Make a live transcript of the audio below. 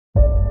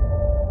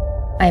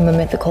I'm a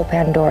mythical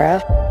Pandora,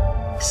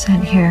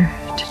 sent here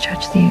to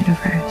judge the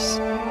universe.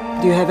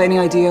 Do you have any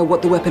idea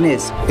what the weapon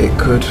is? It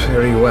could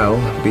very well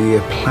be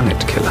a planet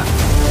killer.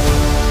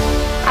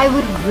 I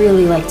would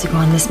really like to go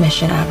on this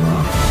mission, Admiral.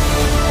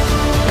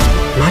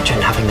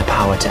 Imagine having the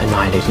power to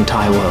annihilate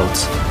entire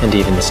worlds, and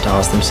even the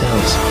stars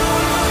themselves.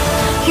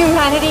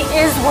 Humanity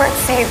is worth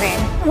saving.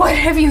 What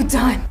have you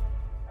done?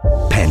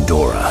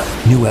 Pandora.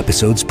 New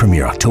episodes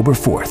premiere October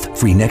 4th.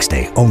 Free next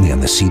day only on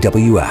the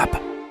CW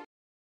app.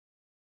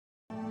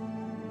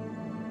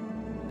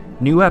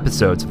 New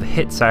episodes of the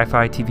hit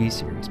sci-fi TV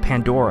series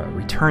Pandora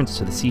returns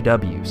to the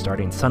CW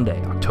starting Sunday,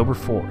 October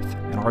 4th,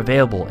 and are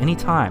available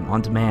anytime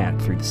on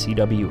demand through the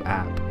CW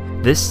app.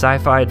 This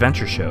sci-fi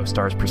adventure show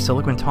stars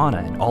Priscilla Quintana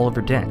and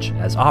Oliver Dinch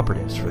as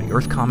operatives for the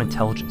Earthcom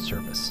Intelligence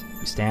Service,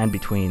 who stand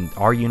between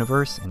our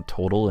universe and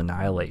total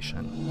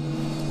annihilation.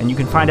 And you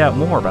can find out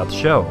more about the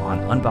show on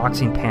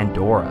Unboxing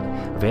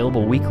Pandora,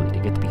 available weekly to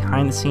get the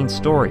behind-the-scenes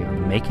story on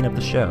the making of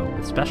the show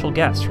with special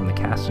guests from the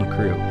cast and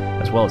crew,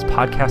 as well as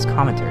podcast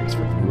commentaries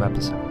for the new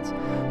episodes.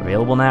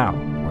 Available now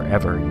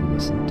wherever you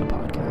listen to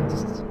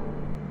podcasts.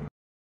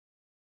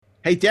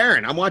 Hey,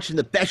 Darren, I'm watching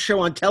the best show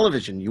on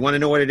television. You want to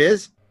know what it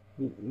is?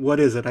 What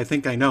is it? I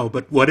think I know,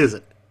 but what is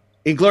it?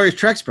 Inglorious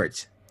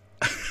Trexperts.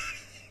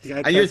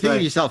 Yeah, and you're thinking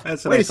to yourself, wait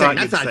a second,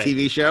 that's not a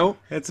TV show.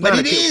 But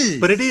it is.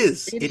 But it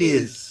is. It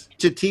is.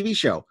 It's a TV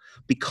show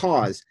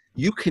because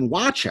you can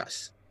watch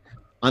us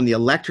on the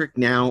Electric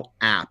Now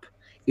app.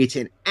 It's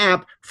an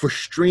app for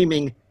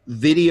streaming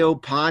video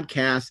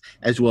podcasts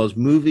as well as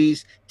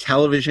movies,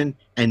 television,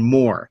 and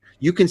more.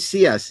 You can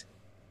see us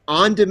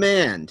on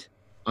demand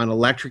on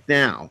Electric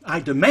Now. I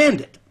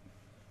demand it.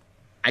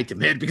 I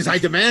demand because I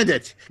demand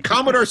it.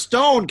 Commodore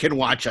Stone can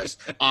watch us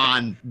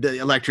on the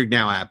Electric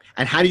Now app.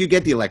 And how do you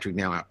get the Electric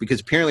Now app? Because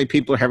apparently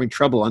people are having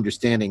trouble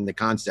understanding the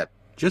concept.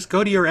 Just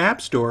go to your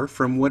app store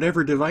from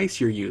whatever device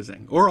you're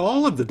using, or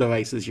all of the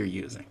devices you're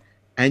using.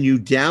 And you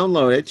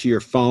download it to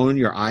your phone,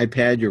 your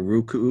iPad, your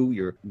Roku,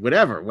 your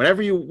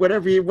whatever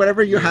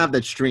you have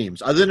that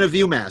streams, other than a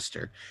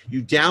ViewMaster.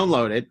 You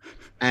download it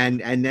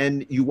and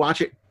then you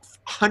watch it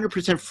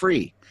 100%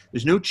 free.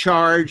 There's no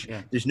charge.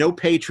 Yeah. There's no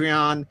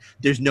Patreon.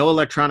 There's no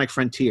Electronic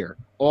Frontier.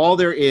 All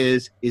there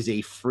is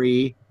a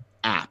free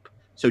app.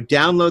 So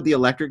download the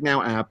Electric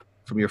Now app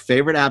from your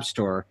favorite app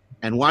store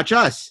and watch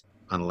us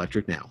on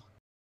Electric Now.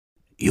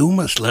 You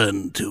must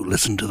learn to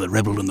listen to the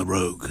Rebel and the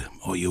Rogue,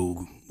 or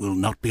you will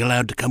not be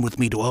allowed to come with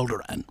me to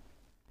Alderaan.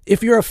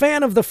 If you're a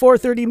fan of the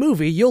 4:30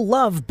 movie, you'll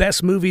love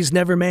Best Movies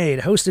Never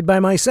Made, hosted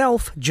by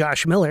myself,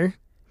 Josh Miller.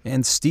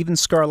 And Steven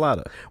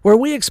Scarlatta, where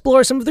we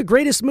explore some of the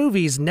greatest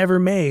movies never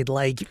made,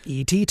 like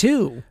E.T.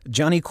 2,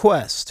 Johnny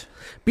Quest,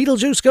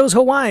 Beetlejuice Goes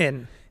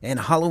Hawaiian,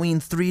 and Halloween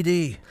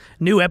 3D.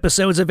 New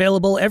episodes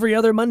available every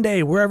other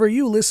Monday, wherever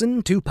you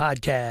listen to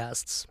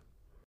podcasts.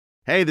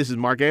 Hey, this is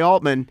Mark A.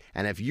 Altman,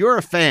 and if you're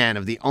a fan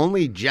of the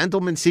only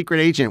gentleman secret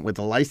agent with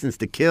a license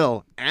to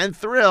kill and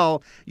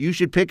thrill, you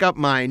should pick up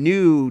my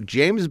new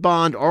James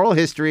Bond oral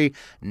history,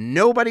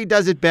 Nobody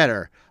Does It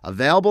Better,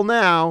 available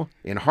now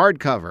in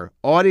hardcover,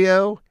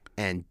 audio,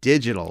 and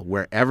digital,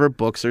 wherever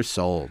books are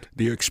sold.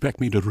 Do you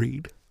expect me to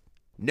read?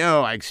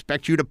 No, I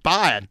expect you to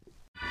buy it.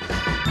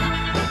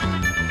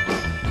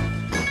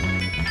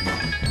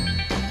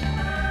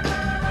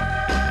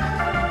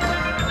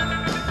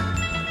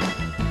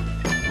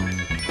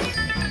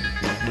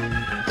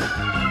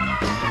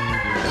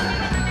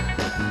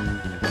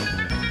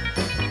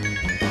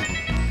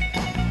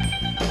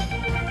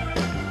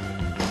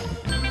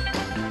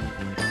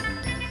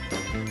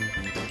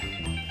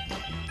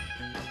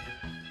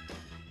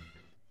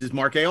 This is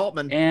Mark A.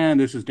 Altman. And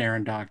this is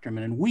Darren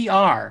Doctorman. And we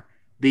are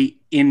the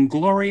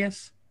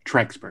Inglorious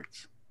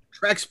Trexperts.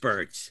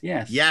 Trexperts.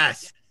 Yes.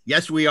 Yes.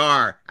 Yes, we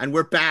are. And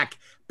we're back,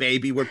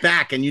 baby. We're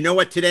back. And you know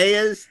what today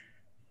is?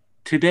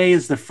 Today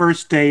is the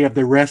first day of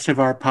the rest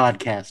of our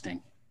podcasting.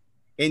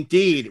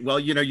 Indeed. Well,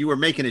 you were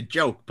making a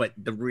joke, but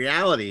the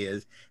reality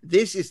is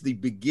this is the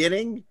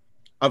beginning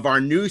of our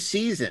new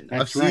season.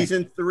 That's of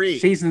season 3.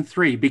 Season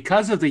 3.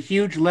 Because of the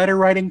huge letter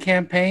writing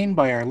campaign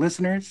by our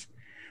listeners,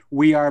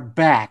 we are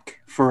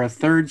back for a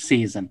third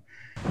season.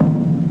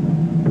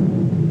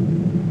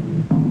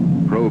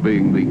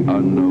 Probing the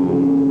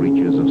unknown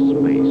reaches of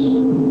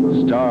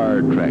space.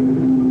 Star Trek,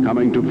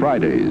 coming to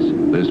Fridays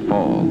this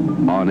fall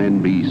on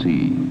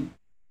NBC.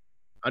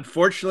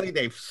 Unfortunately,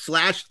 they've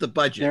slashed the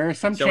budget. There are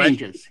some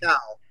changes.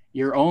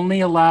 You're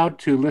only allowed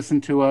to listen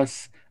to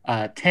us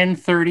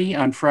 10:30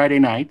 on Friday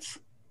nights.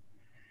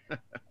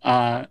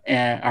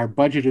 And our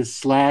budget is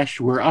slashed.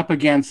 We're up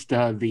against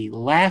the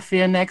Laugh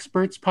In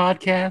Experts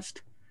podcast.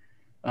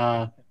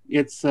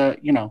 It's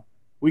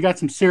we got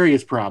some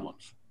serious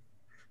problems.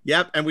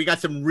 Yep, and we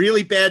got some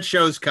really bad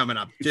shows coming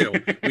up too.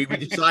 we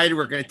decided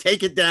we're going to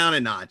take it down a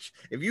notch.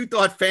 If you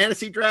thought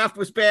Fantasy Draft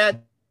was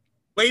bad,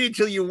 wait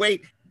until you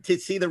wait to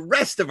see the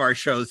rest of our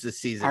shows this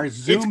season. Our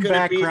Zoom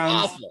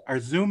backgrounds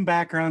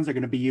are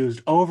going to be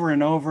used over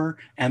and over,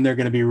 and they're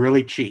going to be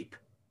really cheap.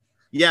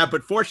 Yeah,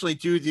 but fortunately,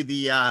 due to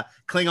the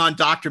Klingon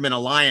Doctorman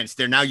Alliance,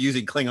 they're now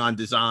using Klingon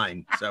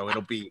design, so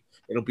it'll be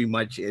It'll be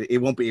much.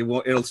 It won't be. It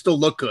won't. It'll still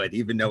look good,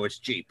 even though it's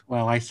cheap.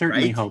 Well, I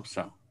certainly Right? hope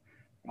so.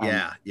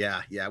 Yeah.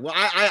 Well,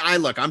 I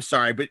look. I'm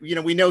sorry, but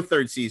we know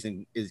third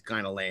season is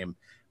kind of lame.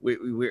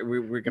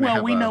 We're gonna.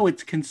 Well, we know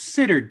it's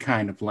considered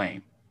kind of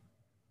lame.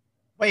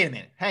 Wait a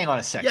minute. Hang on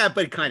a second. Yeah,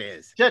 but it kind of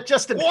is.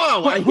 Just a minute.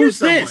 Whoa! I hear Who's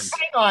someone. this?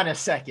 Hang on a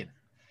second.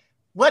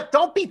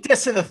 Don't be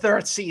dissing the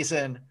third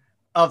season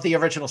of the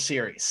original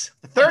series.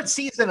 The third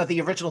season of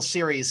the original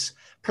series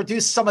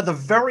produced some of the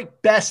very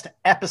best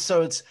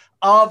episodes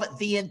of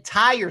the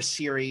entire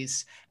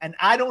series. And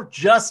I don't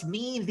just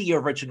mean the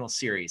original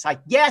series.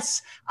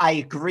 Yes, I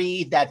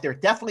agree that there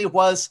definitely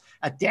was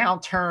a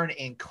downturn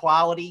in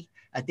quality,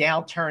 a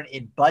downturn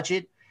in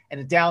budget, and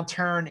a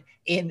downturn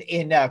in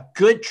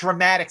good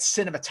dramatic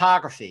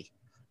cinematography.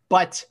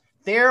 But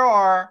there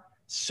are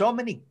so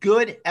many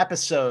good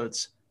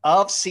episodes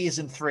of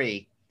season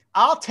 3.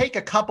 I'll take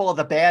a couple of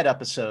the bad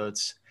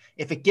episodes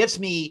if it gives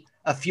me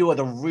a few of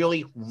the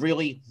really,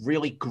 really,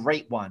 really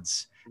great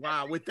ones.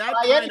 Wow, with that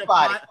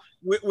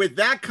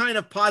kind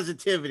of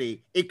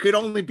positivity, it could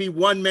only be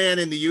one man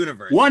in the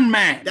universe. One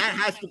man. That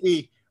has to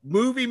be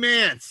Movie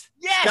Mance.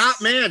 Yes! Scott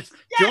Mance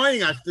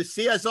joining us to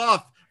see us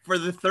off for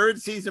the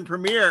third season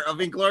premiere of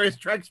Inglourious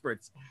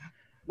Treksperts.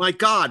 My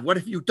God, what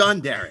have you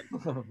done, Darren?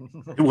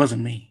 It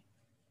wasn't me.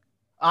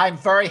 I'm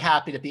very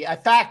happy to be. In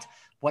fact,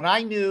 when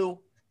I knew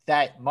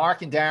that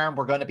Mark and Darren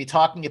were going to be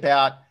talking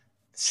about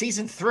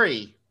season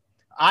 3,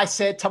 I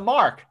said to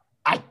Mark,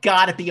 I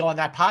got to be on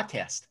that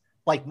podcast.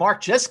 Like, Mark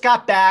just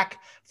got back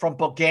from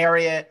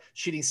Bulgaria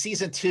shooting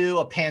season 2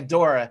 of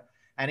Pandora,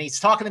 and he's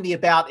talking to me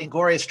about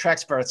Inglourious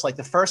Treksperts. Like,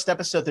 the first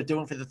episode they're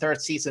doing for the third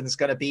season is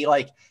going to be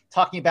like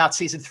talking about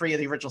season 3 of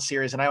the original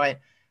series. And I went,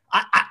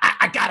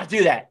 I got to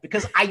do that,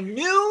 because I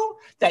knew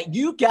that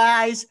you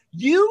guys,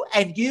 you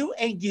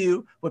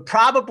would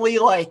probably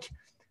like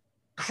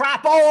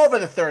crap all over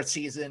the third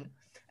season.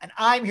 And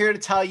I'm here to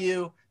tell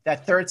you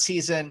that third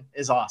season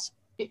is awesome.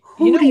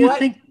 Who do you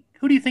think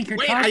you're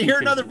Wait, talking I hear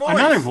to? another voice.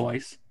 Another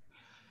voice.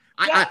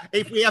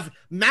 If we have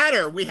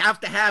matter, we have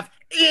to have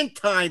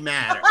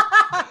antimatter.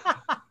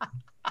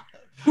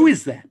 Who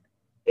is that?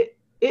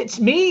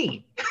 It's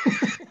me.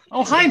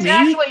 Oh, hi, it's me.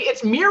 Ashley,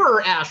 it's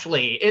Mirror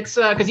Ashley. It's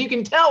because you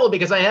can tell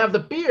because I have the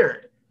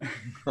beard.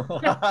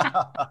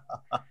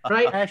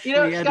 Right? Ashley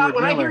Scott, Edward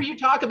when I Miller. hear you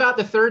talk about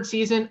the third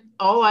season,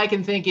 all I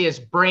can think is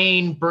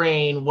brain.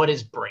 What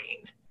is brain?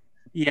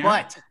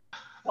 Yeah.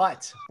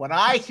 But when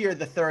I hear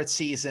the third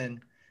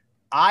season,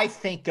 I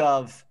think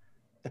of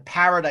the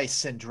Paradise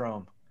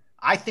Syndrome.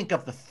 I think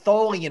of the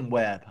Tholian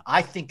Web.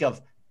 I think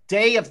of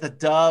Day of the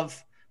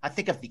Dove. I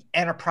think of the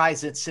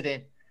Enterprise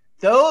Incident.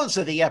 Those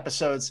are the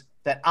episodes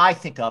that I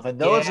think of, and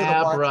those are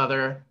the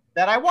ones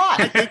that I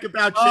watch. I think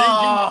about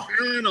changing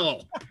the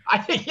channel. I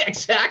think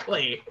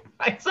exactly.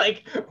 It's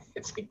like,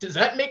 does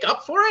that make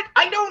up for it?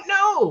 I don't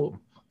know.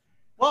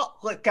 Well,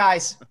 look,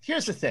 guys,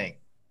 here's the thing.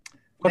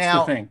 What's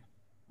the thing?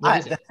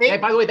 Hey,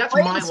 by the way, that's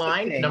my plays the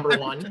line, thing. number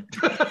one.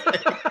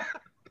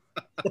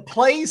 The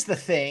play's the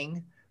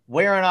thing.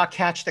 Where or not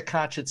catch the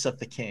conscience of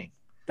the king.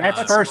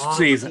 That's first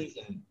season.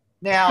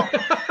 Now,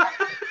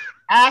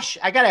 Ash,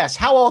 I got to ask,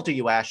 how old are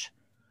you, Ash?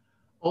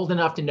 Old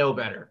enough to know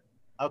better.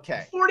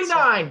 Okay.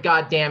 49,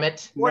 God damn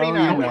it. 49.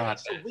 No, you're not.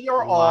 So we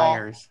are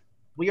Liars.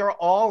 we are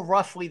all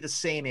roughly the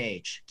same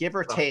age, give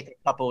or take a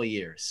couple of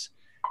years.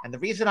 And the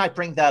reason I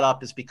bring that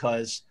up is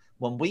because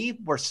when we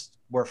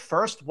were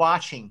first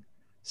watching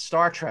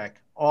Star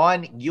Trek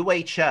on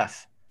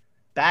UHF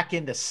back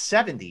in the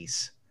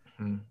 70s,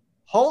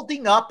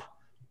 holding up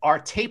our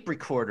tape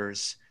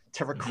recorders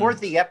to record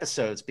the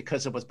episodes,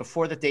 because it was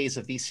before the days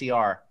of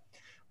VCR,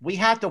 we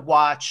had to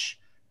watch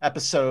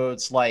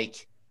episodes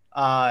like,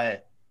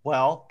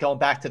 going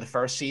back to the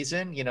first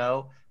season,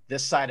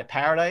 This Side of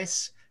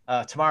Paradise,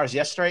 Tomorrow's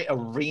Yesterday,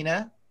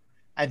 Arena.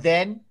 And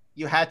then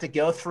you had to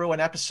go through an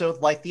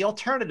episode like The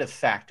Alternative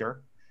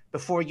Factor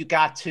before you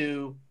got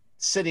to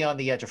City on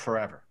the Edge of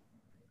Forever.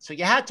 So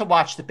you had to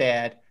watch the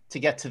bad to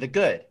get to the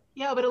good.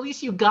 Yeah, but at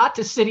least you got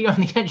to City on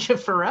the Edge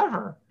of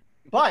Forever.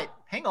 But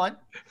hang on.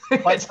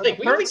 It's like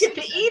we only get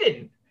to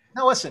Eden.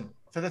 No, listen.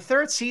 For the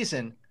third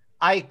season,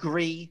 I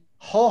agree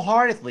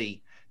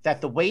wholeheartedly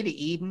that The Way to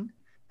Eden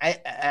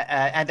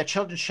and The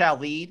Children Shall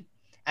Lead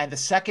and the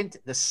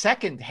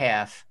second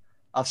half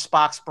of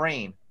Spock's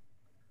Brain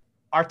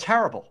are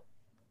terrible.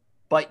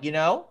 But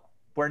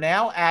we're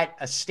now at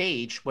a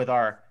stage with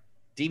our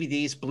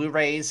DVDs,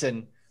 Blu-rays,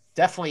 and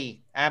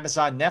definitely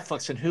Amazon,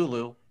 Netflix, and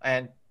Hulu,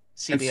 and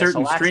CBS And certain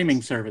All Access.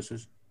 streaming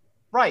services.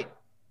 Right.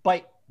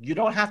 But you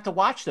don't have to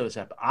watch those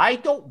episodes. I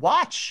don't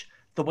watch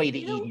The Way to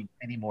Eden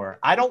anymore.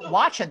 I don't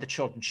watch And the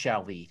Children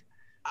Shall Lead.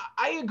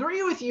 I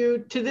agree with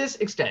you to this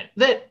extent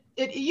that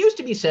it used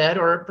to be said,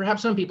 or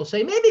perhaps some people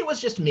say, maybe it was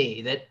just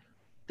me,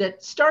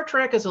 that Star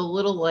Trek is a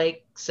little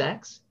like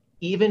sex.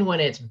 Even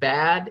when it's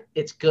bad,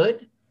 it's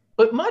good.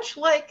 But much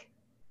like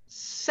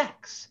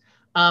sex,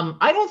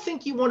 I don't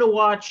think you want to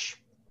watch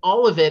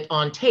all of it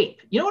on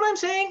tape. You know what I'm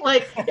saying?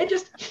 Like, it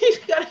just, you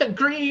gotta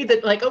agree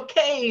that, like,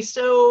 okay,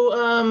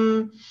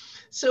 so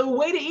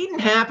Way to Eden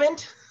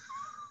happened.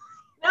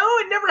 No,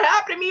 it never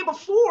happened to me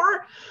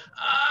before.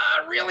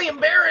 Really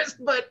embarrassed,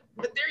 but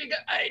there you go.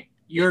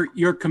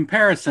 Your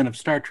comparison of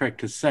Star Trek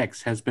to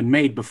sex has been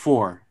made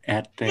before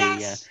at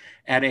a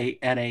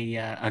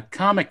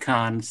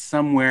Comic-Con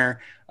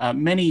somewhere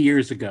many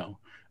years ago.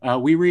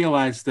 We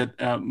realized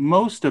that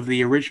most of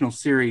the original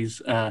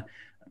series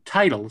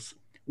titles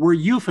were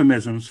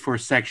euphemisms for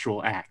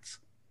sexual acts.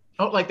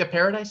 Oh, like the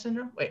Paradise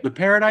Syndrome? Wait, the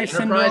Paradise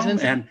Syndrome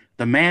and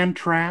the Man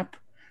Trap,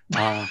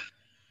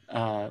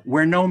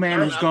 Where No Man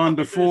Has Gone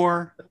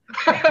Before,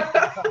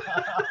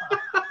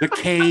 The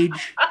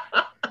Cage.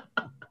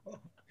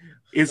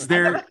 Is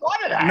there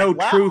no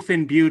truth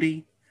in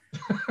beauty?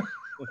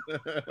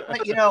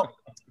 But,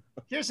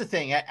 here's the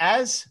thing.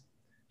 As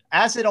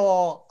it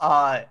all,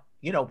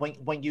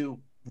 when you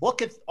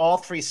look at all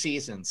 3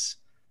 seasons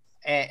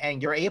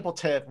and you're able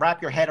to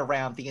wrap your head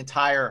around the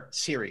entire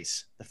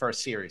series, the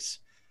first series,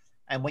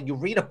 and when you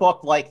read a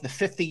book like The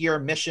 50-Year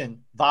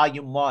Mission,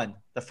 Volume 1,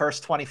 the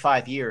first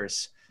 25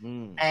 years,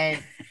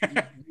 and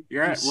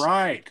you're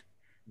right.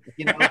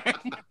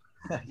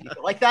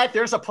 Like that,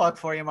 there's a plug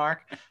for you,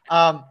 Mark.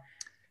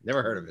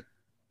 Never heard of it.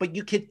 But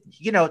you could,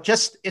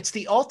 it's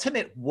the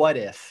ultimate what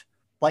if.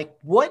 Like,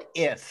 what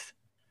if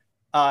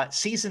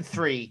season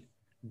 3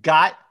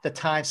 got the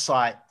time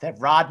slot that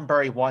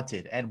Roddenberry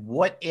wanted? And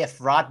what if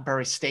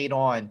Roddenberry stayed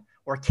on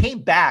or came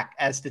back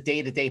as the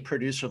day-to-day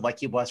producer like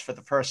he was for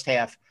the first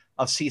half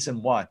of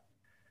season 1?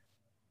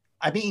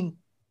 I mean,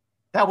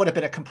 that would have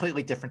been a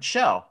completely different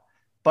show.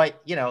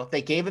 But,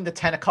 they gave him the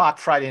 10 o'clock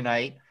Friday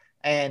night,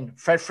 and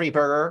Fred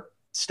Freeberger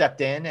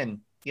stepped in, and,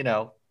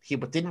 he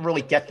didn't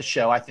really get the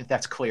show. I think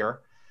that's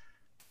clear.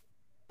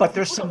 But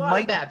there's some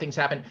bad things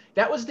happen.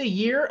 That was the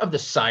year of the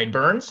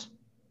sideburns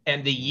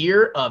and the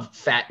year of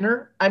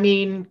Fatner. I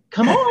mean,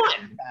 come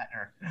on.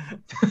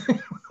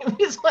 Fatner.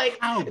 It's like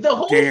the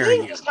whole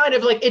thing was kind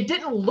of like, it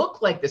didn't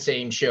look like the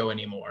same show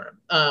anymore.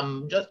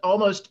 Just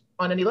almost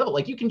on any level.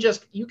 Like you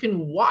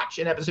can watch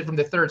an episode from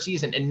the 3rd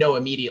season and know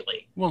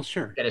immediately. Well,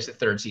 sure. That it's the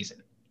 3rd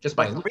season. Just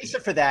by the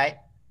reason for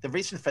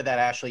that,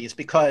 Ashley, is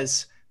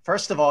because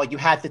first of all, you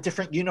had the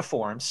different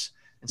uniforms.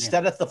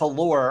 Instead of the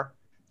velour,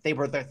 they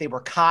were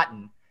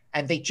cotton.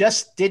 And they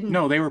just didn't.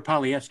 No, they were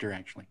polyester,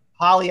 actually.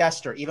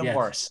 Polyester, even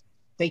worse.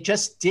 They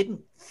just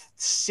didn't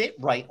sit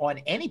right on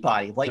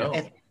anybody. Like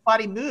if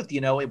anybody moved,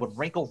 it would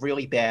wrinkle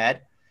really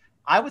bad.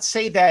 I would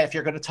say that if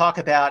you're going to talk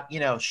about,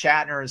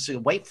 Shatner's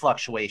weight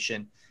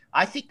fluctuation,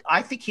 I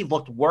think he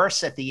looked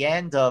worse at the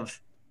end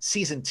of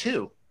season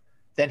 2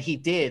 than he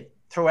did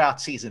throughout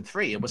season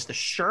 3. It was the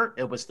shirt,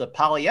 it was the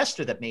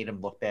polyester that made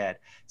him look bad.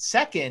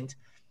 Second,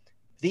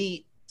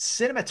 the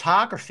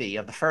cinematography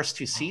of the first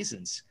 2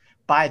 seasons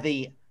by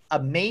the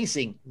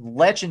amazing,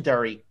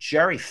 legendary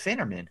Jerry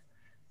Finnerman.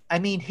 I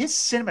mean, his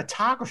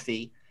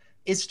cinematography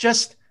is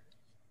just,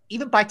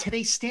 even by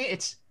today's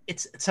standards,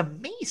 it's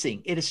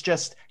amazing. It is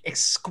just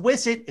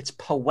exquisite. It's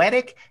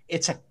poetic.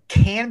 It's a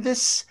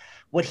canvas.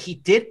 What he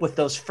did with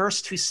those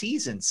first 2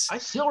 seasons. I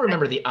still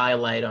remember the eye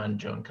light on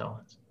Joan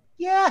Collins.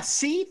 Yeah,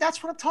 see,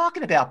 that's what I'm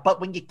talking about.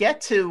 But when you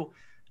get to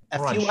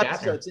a few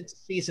episodes into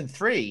season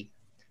 3,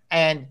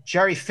 and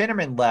Jerry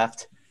Finnerman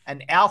left,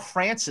 and Al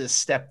Francis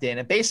stepped in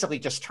and basically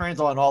just turned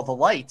on all the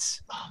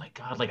lights. Oh my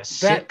God, like a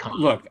sitcom.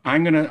 Look,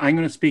 I'm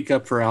gonna speak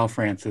up for Al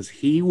Francis.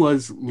 He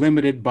was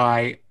limited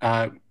by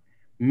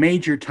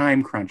major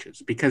time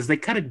crunches because they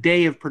cut a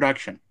day of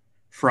production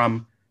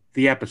from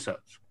the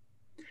episodes.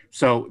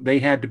 So they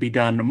had to be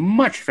done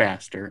much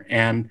faster.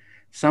 And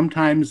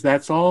sometimes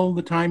that's all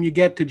the time you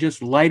get to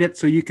just light it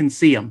so you can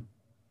see them.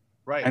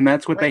 Right. And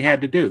that's what they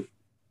had to do.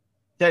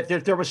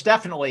 There was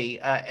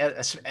definitely,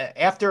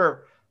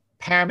 after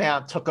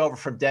Paramount took over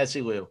from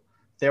Desilu,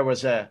 there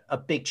was a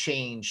big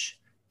change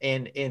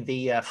in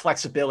the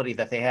flexibility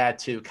that they had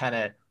to kind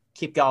of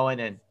keep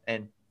going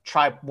and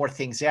try more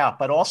things out.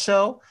 But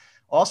also,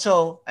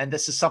 and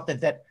this is something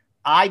that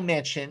I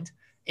mentioned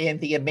in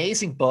the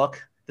amazing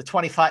book, the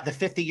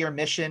 50-Year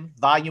Mission,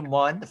 Volume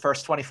 1, the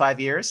first 25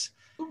 years,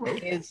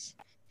 is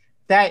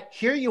that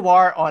here you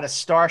are on a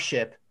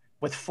starship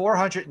with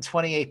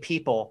 428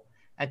 people,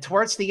 and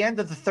towards the end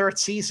of the 3rd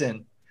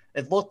season,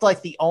 it looked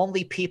like the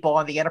only people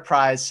on the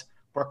Enterprise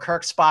were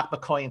Kirk, Spock,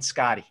 McCoy, and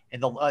Scotty.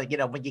 And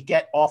when you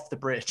get off the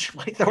bridge,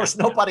 like there was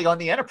nobody on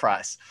the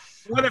Enterprise.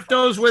 What if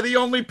those were the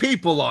only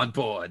people on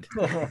board?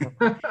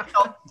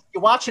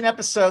 You watch an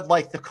episode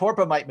like the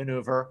Corbomite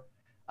maneuver,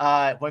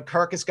 when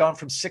Kirk is going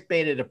from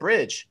sickbay to the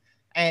bridge,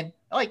 and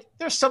like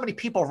there's so many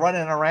people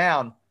running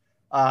around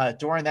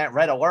during that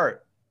red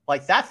alert.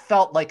 Like that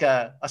felt like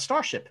a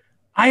starship.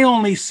 I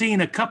only seen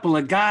a couple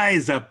of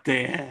guys up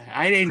there.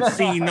 I didn't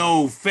see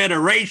no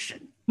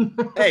Federation.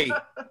 Hey,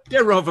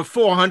 there are over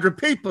 400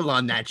 people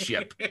on that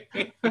ship.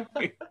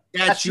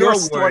 That's your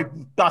story,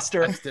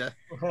 Buster.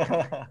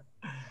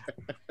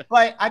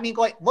 But I mean,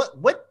 like,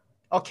 what?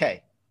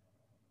 Okay,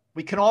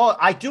 we can all.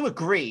 I do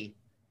agree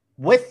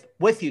with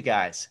you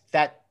guys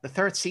that the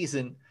 3rd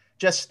season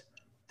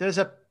there's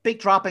a big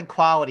drop in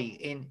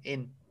quality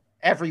in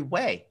every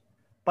way.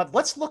 But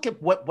let's look at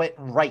what went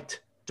right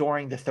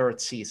during the 3rd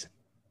season.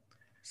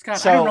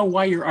 Scott, I don't know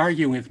why you're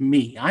arguing with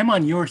me. I'm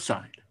on your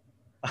side.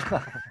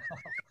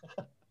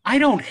 I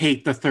don't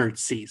hate the third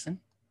season.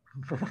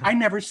 I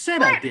never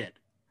said I did.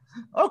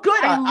 Oh,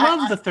 good. I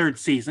love the third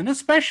season,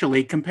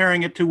 especially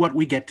comparing it to what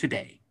we get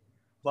today.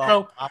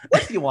 Well, I'm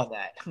with you on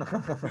that.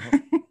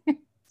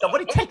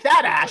 Somebody take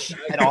that, Ash.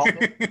 At all.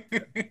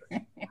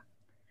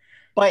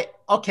 But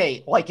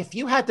okay, like if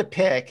you had to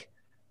pick,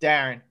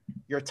 Darren,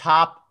 your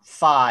top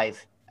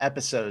 5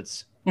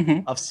 episodes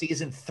of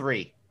season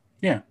 3,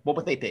 what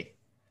would they be?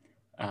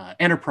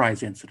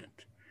 Enterprise Incident.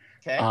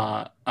 Okay.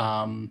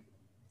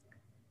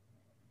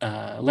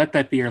 Let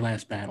That Be Your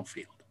Last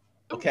Battlefield.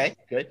 Okay,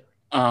 good.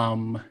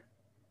 I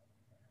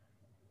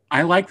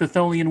like the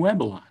Tholian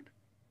Web a lot.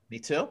 Me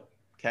too.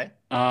 Okay.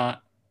 I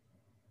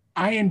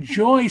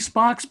enjoy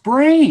Spock's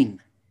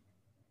brain.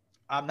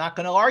 I'm not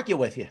going to argue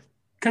with you.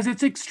 Because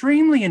it's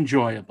extremely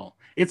enjoyable.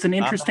 It's an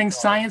interesting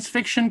science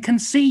fiction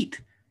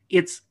conceit.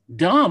 It's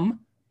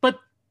dumb, but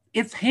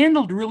it's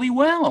handled really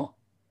well.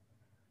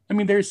 I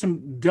mean, there's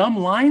some dumb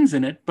lines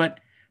in it, but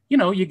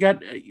you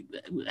got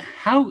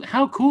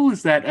how cool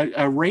is that?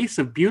 A race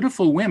of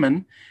beautiful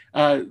women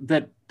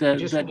that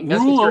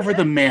rule over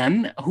the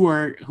men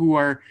who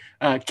are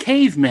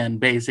cavemen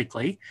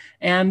basically,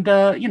 and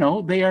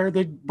they are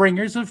the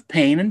bringers of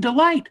pain and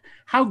delight.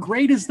 How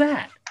great is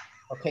that?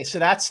 Okay, so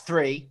that's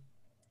 3.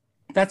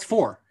 That's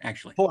 4,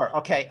 actually. 4.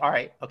 Okay. All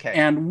right. Okay.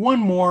 And one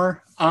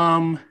more.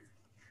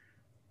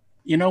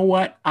 You know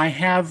what? I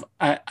have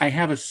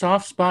a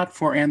soft spot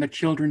for And the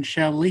Children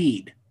Shall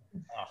Lead,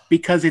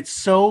 because it's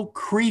so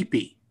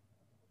creepy.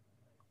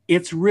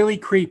 It's really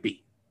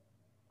creepy.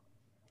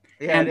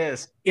 Yeah, and it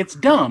is. It's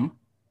dumb.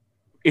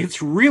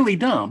 It's really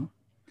dumb.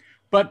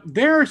 But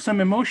there are some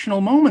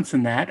emotional moments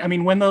in that. I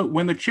mean, when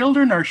the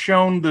children are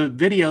shown the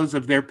videos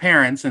of their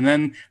parents and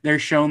then they're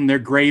shown their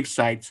grave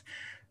sites,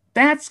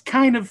 that's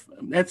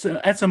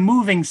a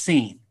moving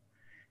scene.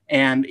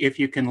 And if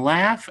you can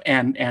laugh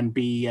and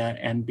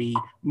be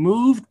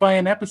moved by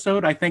an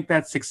episode, I think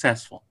that's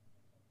successful.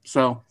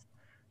 So,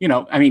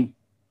 I mean,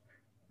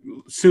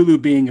 Sulu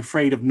being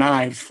afraid of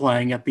knives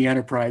flying at the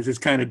Enterprise is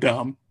kind of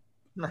dumb.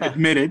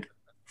 Admitted,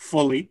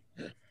 fully.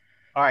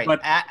 All right, but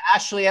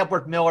Ashley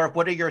Edward Miller,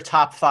 what are your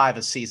top 5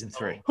 of season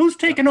 3? Who's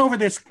taking over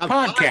this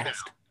podcast?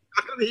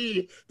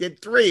 He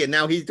did 3, and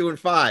now he's doing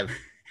 5.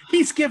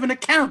 He's giving a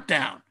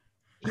countdown.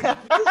 What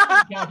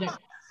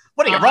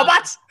are you,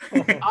 robots?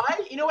 You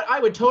know what? I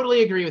would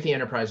totally agree with the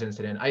Enterprise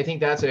Incident. I think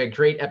that's a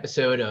great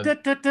episode of.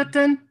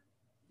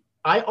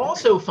 I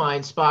also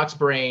find Spock's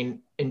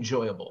brain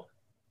enjoyable.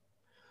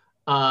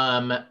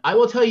 I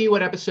will tell you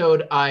what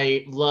episode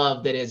I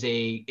love that is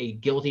a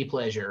guilty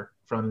pleasure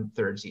from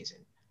third season.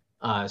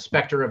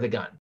 Spectre of the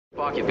Gun.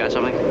 Spock, you've got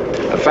something?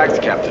 A fact,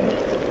 Captain.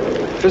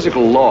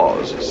 Physical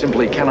laws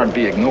simply cannot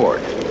be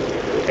ignored.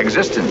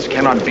 Existence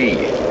cannot be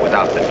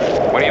without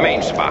them. What do you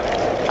mean, Spock?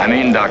 I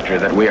mean, Doctor,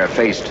 that we are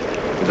faced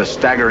with a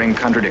staggering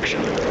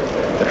contradiction.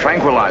 The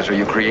tranquilizer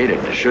you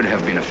created should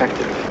have been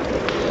effective.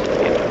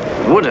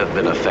 It would have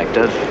been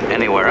effective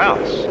anywhere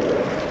else.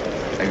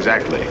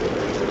 Exactly.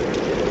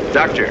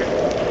 Doctor,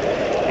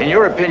 in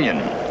your opinion,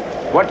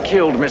 what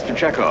killed Mr.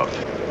 Chekhov?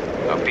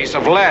 A piece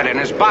of lead in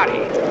his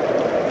body.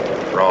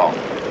 Wrong.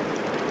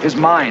 His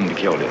mind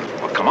killed him.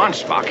 Well, come on,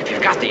 Spock. If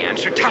you've got the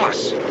answer, tell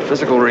us.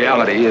 Physical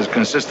reality is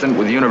consistent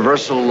with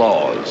universal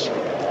laws.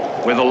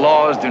 Where the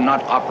laws do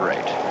not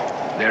operate,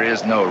 there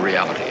is no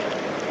reality.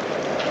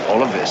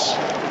 All of this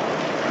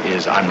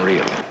is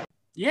unreal.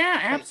 Yeah,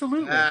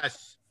 absolutely.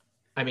 Yes.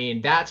 I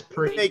mean, that's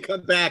pretty. Hey,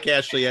 come back,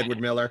 Ashley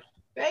Edward Miller.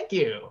 Thank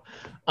you.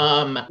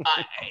 I'm not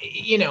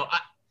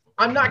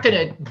going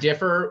to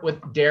differ with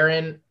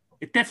Darren.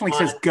 It definitely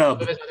says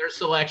Gub. His other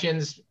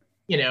selections,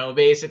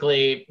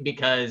 basically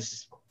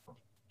because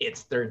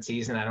it's third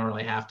season. I don't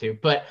really have to.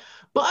 But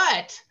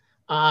was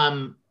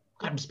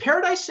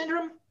Paradise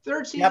Syndrome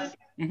third season? Yep.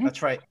 Mm-hmm.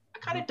 That's right. I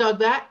kind of dug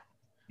that.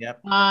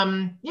 Yep.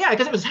 Yeah,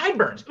 because it was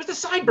sideburns. It was the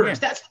sideburns.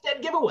 Yeah. That's the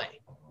dead giveaway.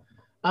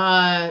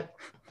 I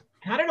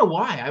don't know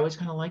why. I always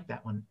kind of like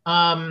that one.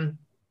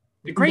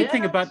 The great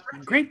thing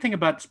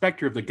about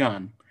Spectre of the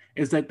Gun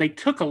is that they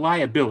took a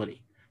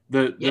liability.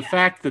 The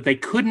fact that they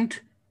couldn't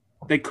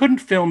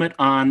film it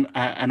on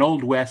an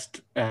Old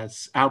West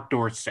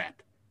outdoor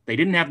set. They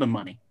didn't have the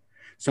money.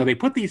 So they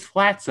put these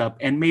flats up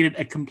and made it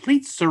a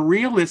complete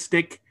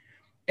surrealistic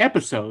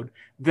episode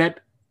that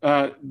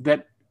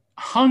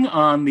hung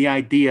on the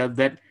idea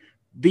that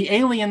the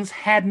aliens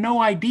had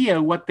no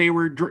idea what they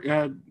were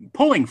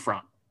pulling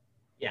from.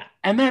 Yeah.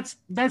 And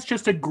that's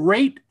just a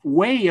great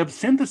way of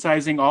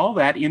synthesizing all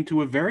that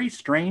into a very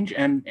strange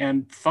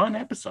and fun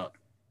episode.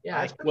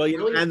 Yeah. Well,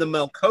 and the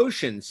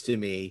Melkotians, to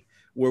me,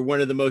 were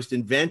one of the most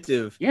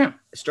inventive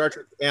Star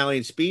Trek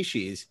alien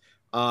species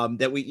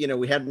that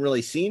we hadn't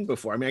really seen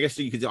before. I mean, I guess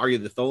you could argue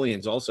the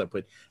Tholians also,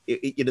 but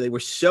they were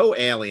so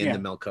alien,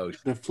 the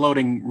Melkotians. The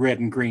floating red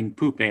and green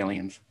poop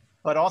aliens.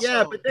 But also,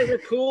 yeah, but they were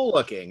cool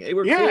looking. They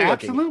were cool looking.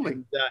 Absolutely.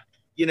 And,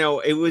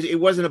 it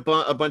wasn't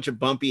a bunch of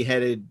bumpy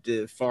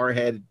headed,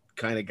 forehead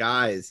kind of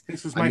guys.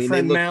 This is my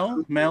friend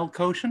Mel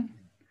Koshin.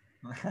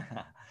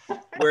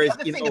 Whereas,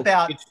 The thing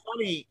about it's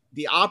funny,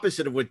 the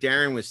opposite of what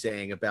Darren was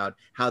saying about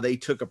how they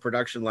took a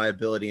production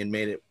liability and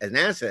made it an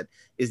asset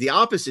is the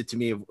opposite to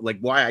me of like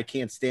why I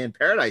can't stand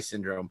Paradise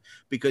Syndrome,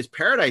 because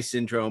Paradise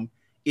Syndrome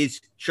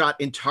is shot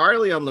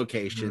entirely on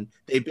location.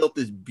 They built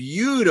this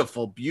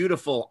beautiful,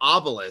 beautiful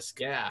obelisk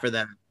for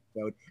that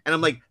episode. And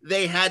I'm like,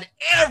 they had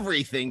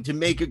everything to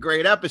make a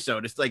great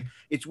episode. It's like,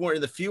 it's one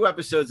of the few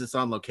episodes that's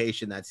on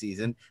location that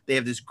season. They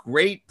have this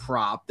great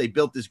prop. They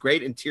built this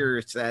great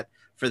interior set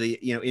for the,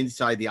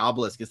 inside the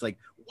obelisk. It's like,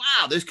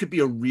 wow, this could be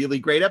a really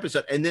great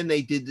episode. And then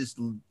they did this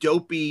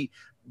dopey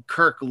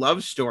Kirk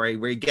love story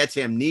where he gets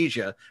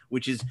amnesia,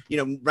 which is,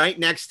 right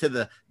next to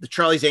the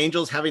Charlie's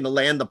Angels having to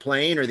land the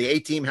plane, or the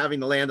A-Team having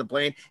to land the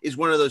plane, is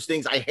one of those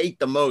things I hate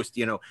the most.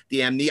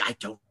 The amnesia. I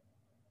don't know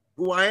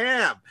who I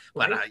am,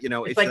 but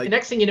it's like the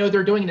next thing you know,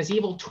 they're doing this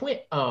evil twin.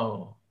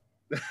 Oh,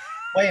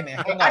 wait a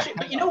minute. Actually,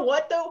 but you know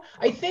what though?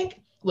 I think.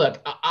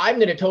 Look, I'm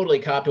going to totally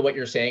cop to what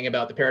you're saying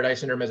about the Paradise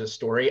Syndrome as a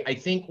story. I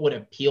think what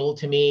appealed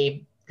to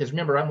me, because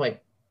remember, I'm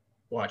like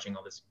watching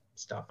all this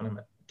stuff and I'm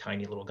a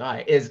tiny little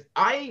guy, is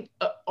I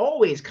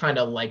always kind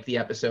of liked the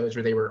episodes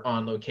where they were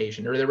on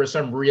location or there was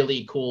some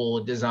really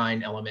cool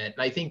design element.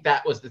 And I think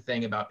that was the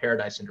thing about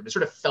Paradise Syndrome. It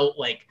sort of felt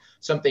like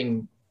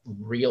something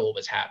real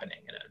was happening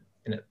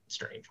in a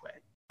strange way.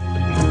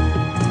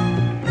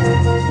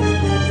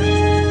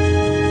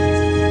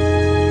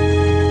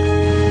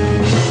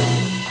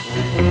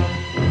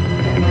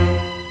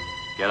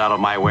 Get out of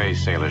my way,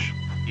 Salish.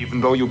 Even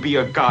though you be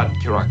a god,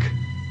 Kirak,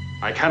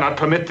 I cannot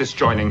permit this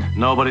joining.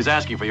 Nobody's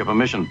asking for your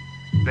permission.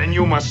 Then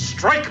you must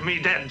strike me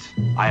dead.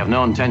 I have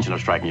no intention of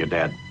striking you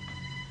dead.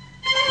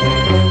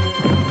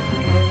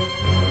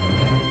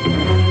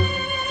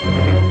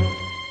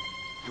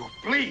 You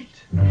bleed.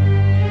 You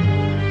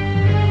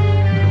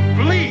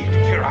bleed,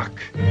 Kirak.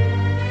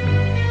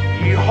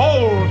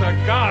 Behold a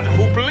god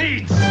who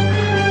bleeds.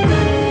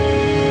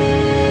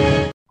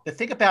 The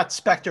thing about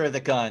Spectre of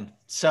the Gun,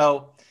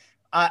 so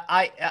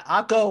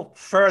I'll go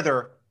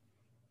further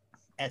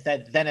at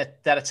that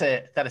that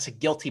it's a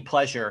guilty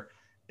pleasure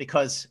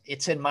because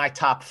it's in my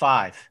top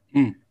 5.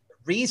 The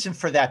reason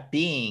for that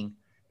being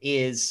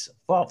is,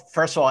 well,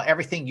 first of all,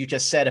 everything you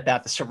just said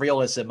about the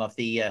surrealism of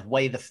the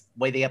way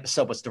the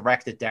episode was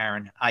directed,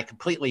 Darren, I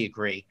completely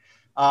agree.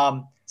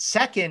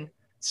 Second,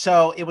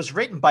 so it was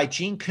written by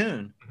Gene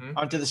Coon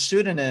under the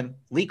pseudonym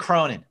Lee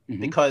Cronin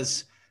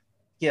because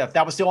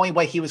that was the only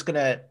way he was going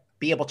to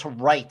be able to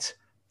write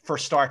for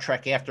Star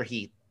Trek after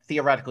he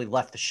theoretically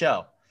left the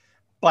show.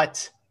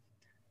 But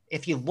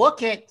if you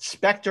look at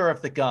Spectre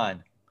of the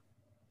Gun,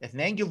 and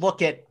then you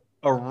look at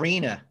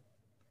Arena,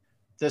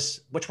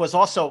 which was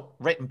also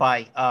written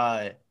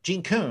by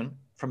Gene Coon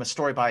from a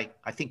story by,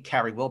 I think,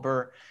 Carrie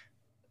Wilbur,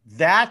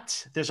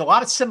 that there's a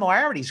lot of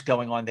similarities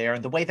going on there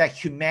in the way that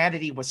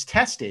humanity was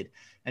tested.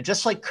 And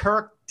just like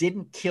Kirk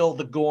didn't kill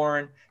the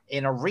Gorn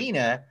in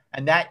Arena,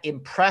 and that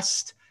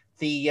impressed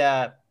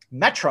the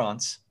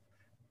Metrons,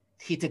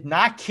 he did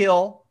not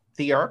kill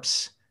the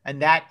Earps,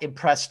 and that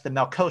impressed the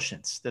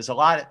Melkotians.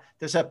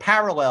 There's a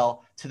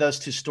parallel to those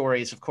two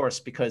stories, of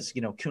course, because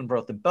Coon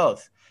wrote them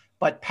both.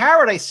 But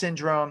Paradise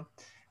Syndrome,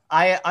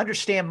 I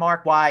understand,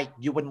 Mark, why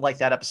you wouldn't like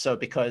that episode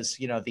because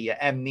the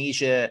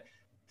amnesia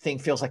thing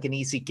feels like an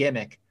easy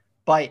gimmick.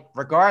 But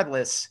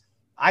regardless,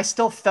 I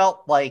still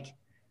felt like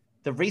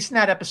the reason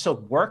that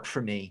episode worked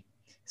for me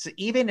is that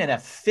even in a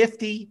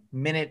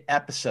 50-minute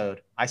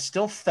episode, I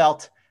still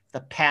felt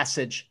the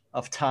passage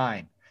of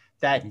time,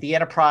 that the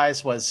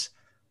Enterprise was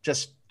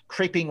just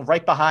creeping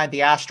right behind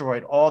the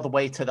asteroid all the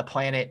way to the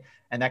planet,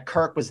 and that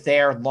Kirk was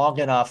there long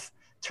enough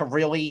to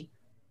really,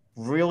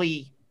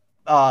 really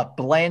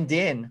blend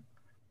in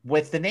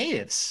with the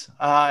natives.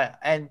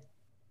 And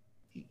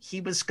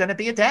he was going to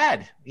be a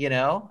dad,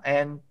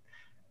 and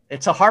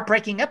it's a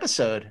heartbreaking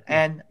episode,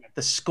 and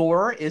the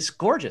score is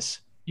gorgeous.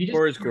 You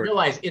just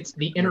realize it's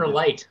the inner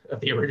light of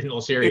the original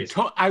series.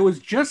 I was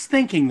just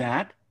thinking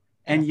that,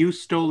 and you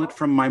stole it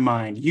from my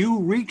mind. You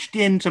reached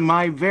into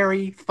my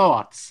very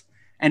thoughts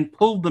and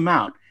pulled them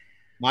out.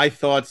 My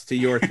thoughts to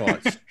your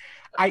thoughts.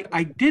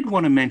 I did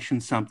want to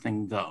mention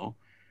something, though,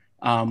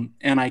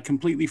 and I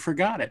completely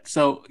forgot it.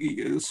 So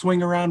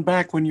swing around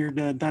back when you're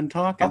done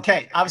talking.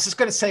 Okay, I was just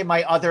going to say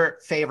my other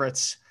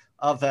favorites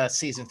of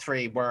season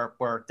 3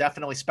 were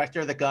definitely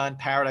Spectre of the Gun,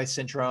 Paradise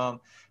Syndrome,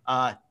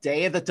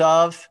 Day of the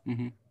Dove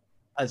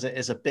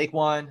is a big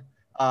one.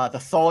 The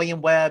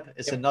Tholian Web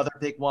is another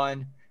big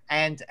one.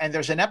 And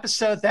there's an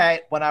episode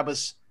that when I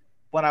was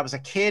a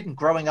kid and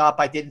growing up,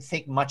 I didn't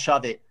think much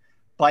of it.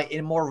 But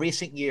in more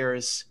recent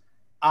years,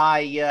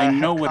 I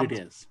know what it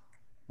is.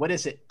 What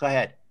is it? Go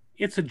ahead.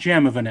 It's a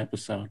gem of an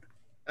episode.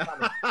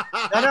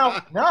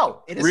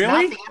 No. It is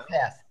really? not the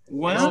Empath.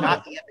 Wow. It's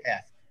not the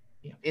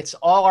Empath. It's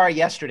All Our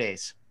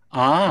Yesterdays.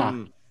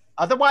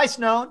 Otherwise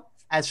known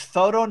as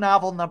photo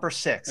novel number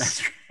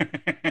 6. I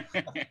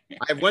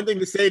have one thing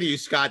to say to you,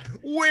 Scott.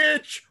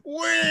 Which?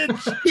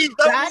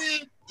 That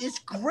is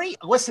great.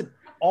 Listen,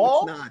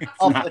 all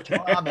of the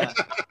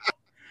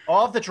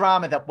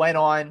drama that went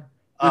on.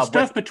 The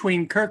stuff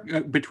between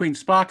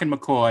Spock and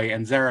McCoy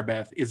and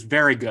Zarabeth is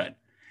very good.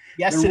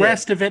 Yes, the it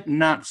rest is. of it,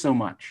 not so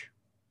much.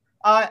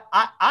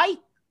 I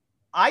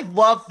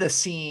love the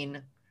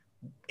scene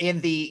in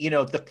the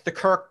the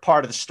Kirk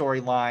part of the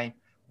storyline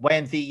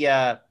when the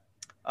head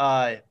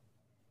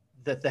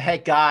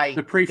guy,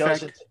 the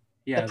prefect,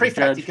 the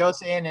prefect, he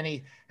goes in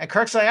and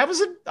Kirk's like, I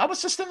was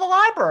just in the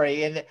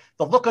library, and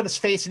the look on his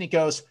face, and he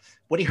goes,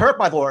 "What he heard,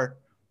 my lord,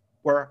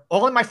 were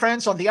all of my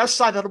friends on the other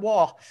side of the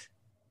wall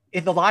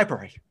in the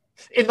library."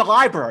 In the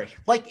library.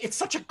 Like, it's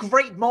such a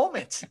great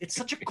moment. It's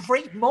such a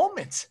great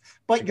moment.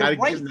 But you're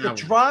right, the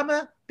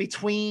drama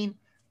between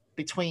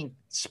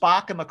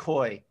Spock and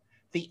McCoy,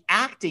 the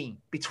acting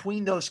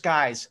between those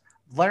guys,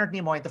 Leonard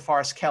Nimoy and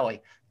DeForest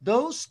Kelley,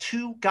 those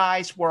two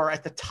guys were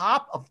at the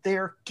top of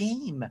their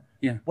game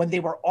when they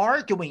were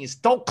arguing. Is,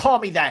 don't call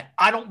me that.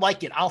 I don't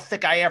like it. I don't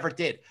think I ever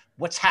did.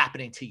 What's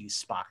happening to you,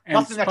 Spock? And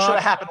Nothing that should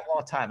have happened a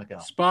long time ago.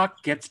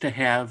 Spock gets to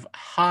have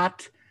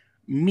hot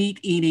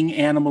meat-eating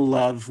animal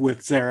love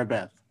with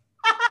Zarabeth.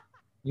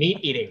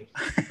 Meat-eating.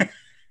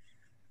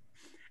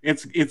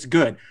 It's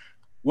good.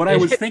 What I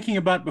was thinking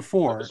about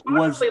before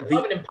was the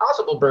love an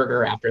Impossible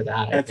Burger after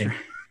that. I think.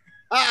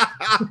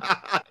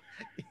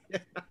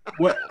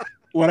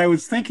 What I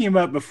was thinking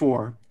about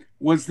before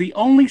was the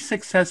only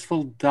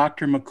successful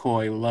Dr.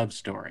 McCoy love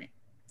story.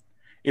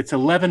 It's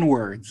 11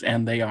 words,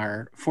 and they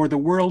are, "For the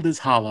world is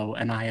hollow,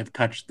 and I have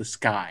touched the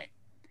sky."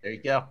 There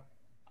you go.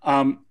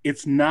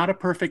 It's not a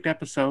perfect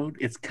episode.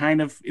 It's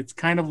kind of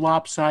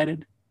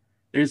lopsided.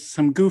 There's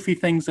some goofy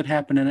things that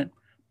happen in it,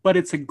 but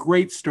it's a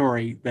great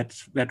story that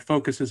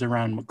focuses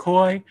around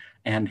McCoy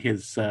and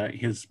his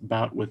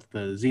bout with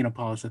the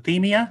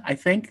xenopolycythemia. I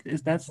think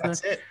that's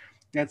it.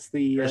 That's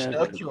the. There's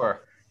no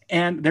cure.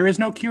 And there is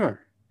no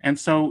cure, and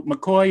so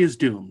McCoy is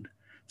doomed.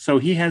 So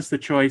he has the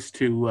choice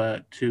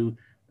to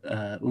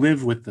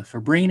live with the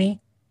Fabrini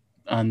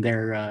on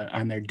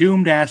their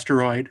doomed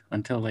asteroid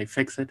until they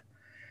fix it.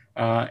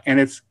 And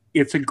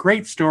it's a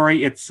great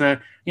story. It's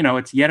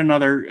it's yet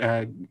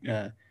another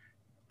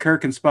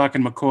Kirk and Spock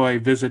and McCoy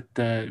visit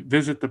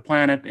the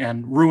planet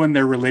and ruin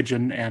their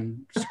religion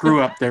and screw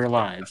up their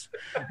lives.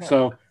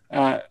 So,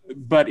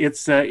 but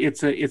it's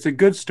a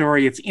good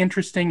story. It's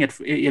interesting.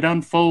 It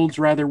unfolds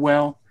rather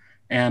well,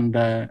 and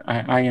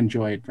I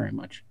enjoy it very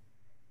much.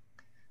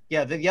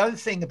 Yeah, the other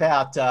thing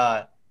about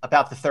the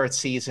third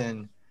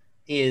season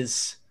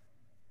is,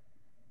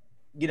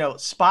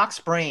 Spock's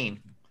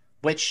brain.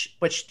 Which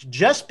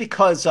just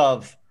because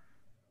of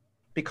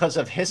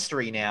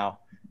history now,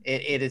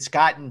 it has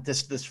gotten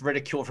this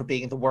ridicule for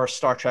being the worst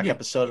Star Trek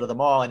episode of them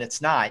all, and it's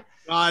not.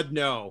 God,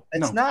 no.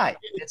 It's not.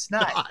 It's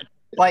not. God.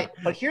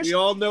 But here's, we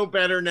all know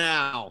better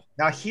now.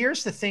 Now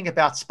here's the thing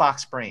about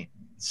Spock's brain.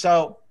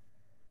 So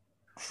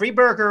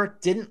Freeberger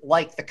didn't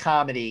like the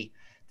comedy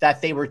that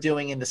they were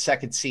doing in the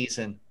second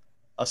season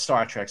of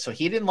Star Trek. So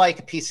he didn't like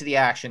A Piece of the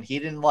Action. He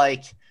didn't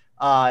like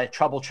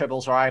Trouble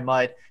Tribbles or I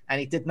Mud, and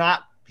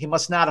he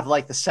must not have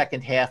liked the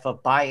second half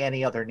of By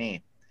Any Other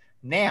Name.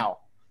 Now,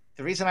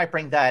 the reason I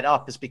bring that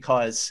up is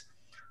because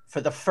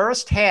for the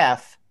first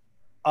half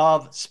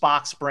of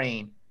Spock's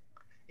brain,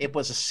 it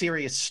was a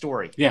serious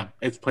story. Yeah,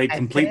 it's played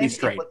completely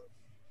straight.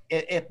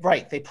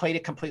 Right, they played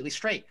it completely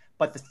straight.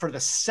 But for the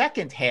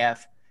second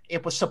half,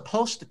 it was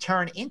supposed to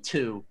turn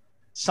into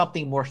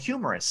something more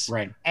humorous.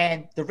 Right.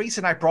 And the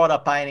reason I brought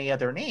up By Any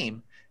Other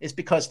Name is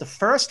because the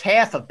first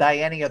half of By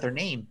Any Other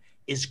Name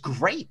is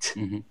great.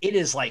 Mm-hmm. It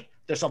is like,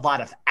 there's a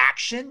lot of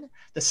action.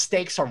 The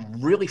stakes are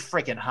really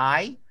freaking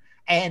high.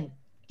 And,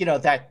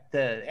 that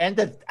the end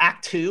of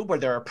Act 2 where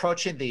they're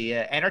approaching the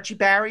energy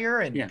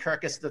barrier and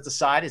Kirk has to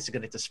decide is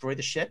going to destroy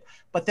the ship.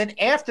 But then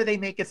after they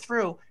make it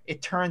through,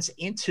 it turns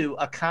into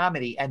a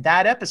comedy. And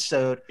that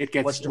episode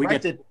was directed. We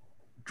get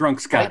Drunk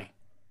Scotty.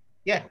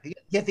 Yeah,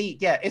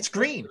 it's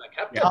green.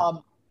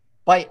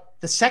 But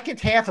the second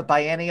half of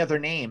By Any Other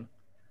Name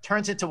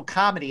turns into a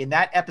comedy, and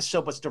that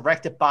episode was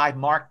directed by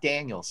Mark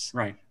Daniels.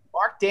 Right.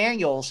 Mark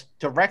Daniels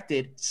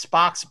directed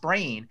Spock's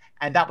Brain,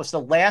 and that was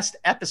the last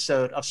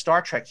episode of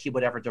Star Trek he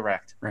would ever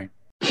direct. Right.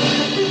 You've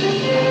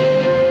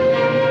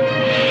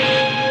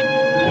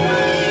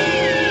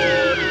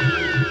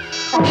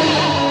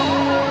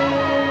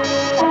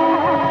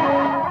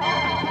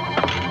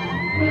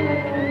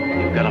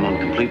got him on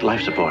complete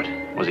life support.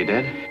 Was he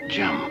dead?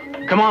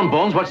 Jim. Come on,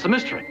 Bones, what's the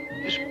mystery?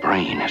 His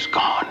brain is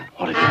gone.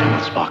 What have you done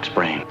with Spock's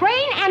brain?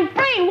 Brain and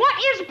brain. What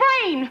is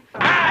brain?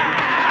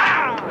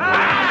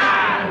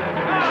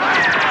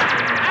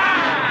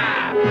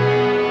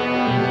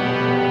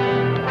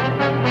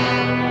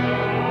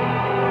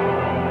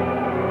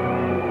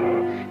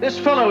 This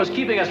fellow is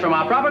keeping us from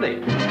our property.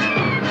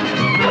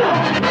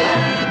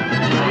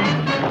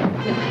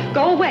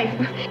 Go away.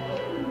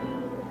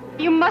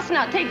 You must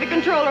not take the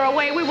controller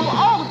away. We will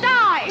all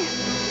die.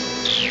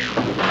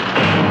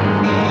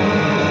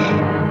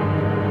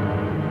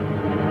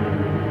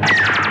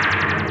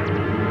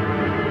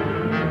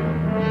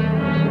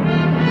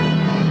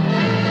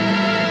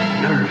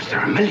 Nerves, there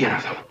are a million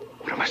of them.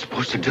 What am I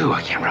supposed to do?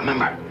 I can't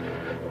remember.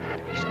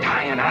 He's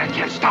dying and I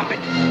can't stop it.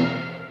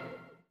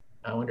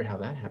 I wonder how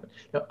that happened.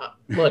 No,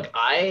 look,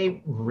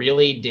 I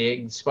really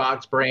dig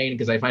Spock's brain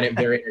because I find it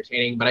very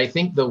entertaining. But I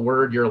think the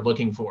word you're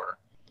looking for,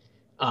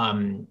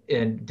 and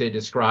to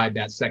describe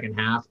that second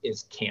half,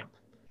 is camp,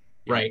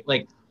 right?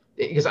 Like,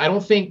 because I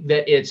don't think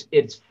that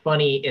it's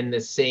funny in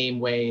the same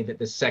way that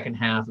the second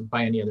half of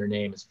By Any Other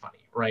Name is funny,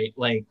 right?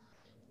 Like,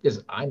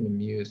 because I'm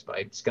amused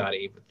by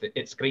Scotty with the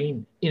it's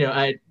green,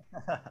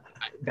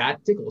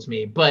 that tickles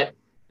me. But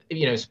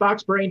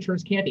Spock's brain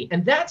turns campy,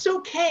 and that's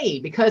okay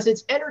because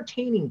it's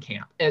entertaining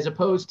camp as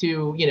opposed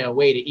to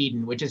Way to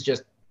Eden, which is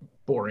just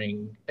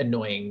boring,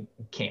 annoying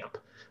camp,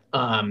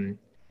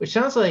 which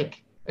sounds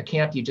like a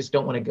camp you just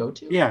don't want to go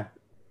to. Yeah,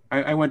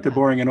 I went to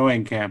boring,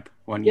 annoying camp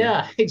one year.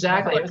 Yeah,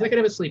 exactly. It was like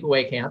kind of a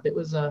sleepaway camp. It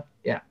was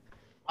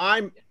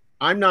I'm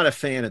not a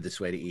fan of This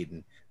Way to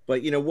Eden,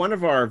 but one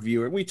of our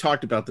viewers, we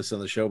talked about this on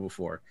the show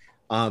before,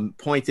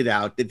 pointed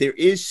out that there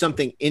is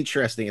something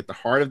interesting at the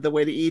heart of The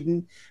Way to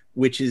Eden,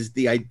 which is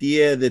the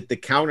idea that the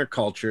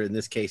counterculture, in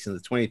this case in the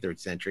 23rd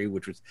century,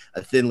 which was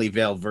a thinly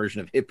veiled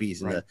version of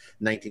hippies in the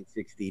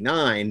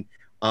 1969,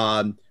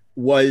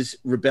 was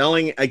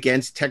rebelling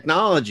against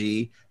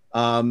technology,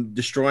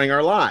 destroying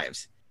our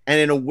lives. And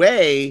in a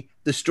way,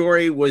 the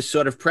story was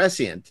sort of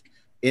prescient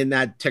in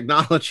that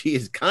technology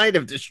is kind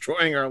of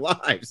destroying our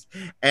lives.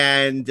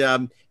 And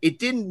it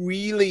didn't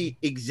really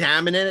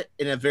examine it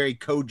in a very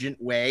cogent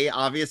way,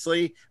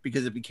 obviously,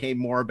 because it became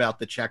more about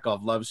the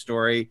Chekhov love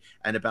story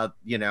and about,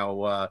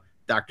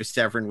 Dr.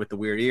 Severin with the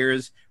weird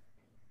ears.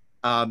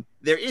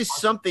 There is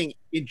something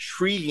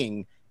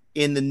intriguing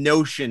in the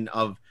notion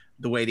of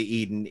The Way to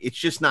Eden. It's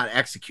just not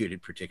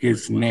executed particularly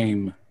His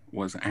name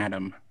was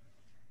Adam.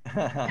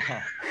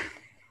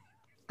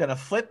 Gonna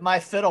flip my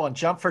fiddle and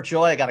jump for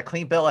joy. I got a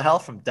clean bill of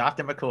health from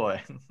Dr. McCoy.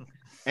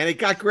 And it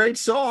got great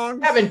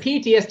songs. Having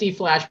PTSD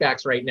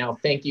flashbacks right now.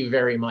 Thank you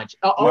very much.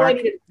 Mark,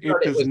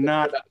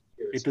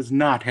 it does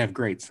not have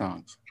great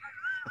songs.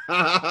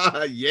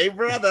 Yay,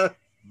 brother.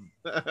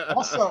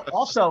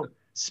 also,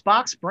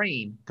 Spock's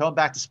brain, going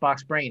back to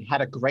Spock's brain,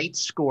 had a great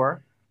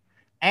score.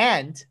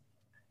 And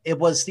it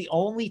was the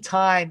only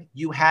time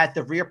you had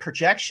the rear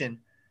projection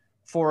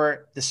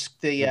for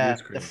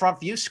the front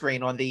view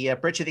screen on the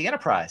bridge of the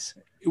Enterprise.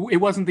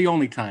 It wasn't the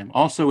only time.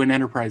 Also, an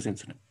Enterprise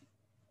incident.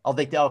 Oh,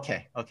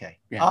 okay.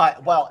 Yeah.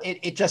 Well,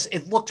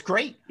 it looked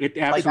great. It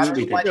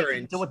absolutely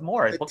did. Do it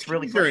more. It looks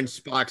really great. In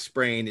Spock's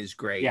brain is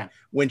great. Yeah.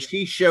 When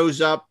she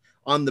shows up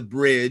on the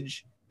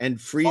bridge and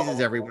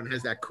freezes everyone,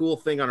 has that cool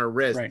thing on her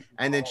wrist,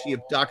 and then she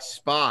abducts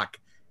Spock.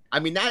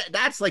 I mean,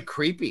 that's like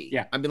creepy.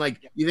 Yeah. I mean,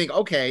 like, you think,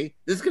 okay,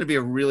 this is going to be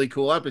a really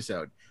cool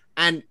episode.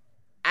 And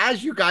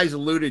as you guys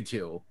alluded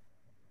to,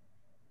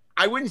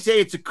 I wouldn't say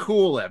it's a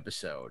cool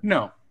episode.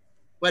 No.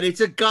 But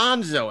it's a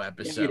gonzo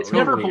episode. It's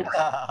never boring.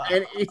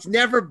 And it's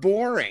never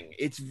boring.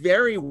 It's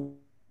very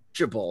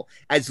watchable,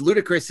 as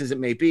ludicrous as it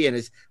may be. And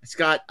as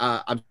Scott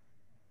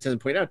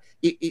point out,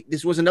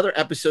 this was another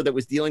episode that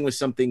was dealing with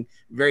something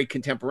very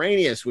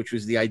contemporaneous, which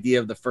was the idea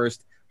of the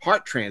first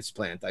heart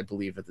transplant, I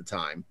believe, at the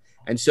time.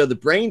 And so the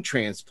brain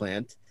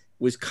transplant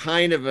was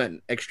kind of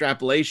an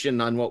extrapolation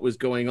on what was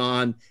going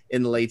on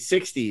in the late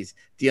 60s,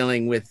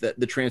 dealing with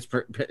the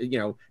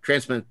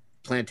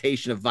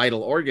transplantation of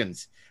vital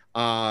organs.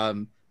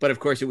 But of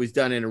course, it was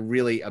done in a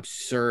really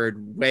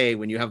absurd way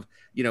when you have,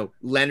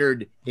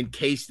 Leonard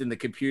encased in the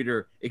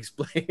computer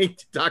explaining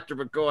to Dr.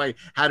 McCoy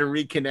how to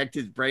reconnect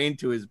his brain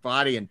to his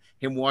body and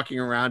him walking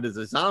around as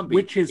a zombie.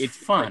 Which is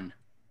fun.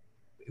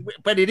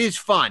 But it is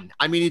fun.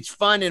 I mean, it's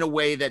fun in a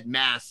way that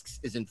Masks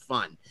isn't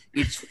fun.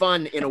 It's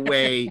fun in a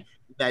way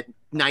that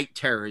Night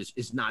Terrors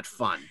is not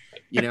fun,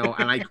 and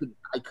I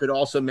could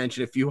also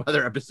mention a few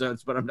other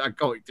episodes, but I'm not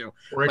going to.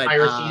 Or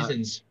entire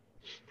seasons.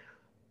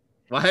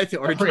 What?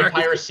 Or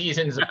entire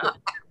seasons.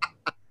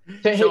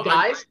 Hey,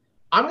 guys,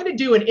 I'm going to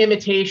do an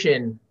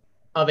imitation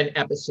of an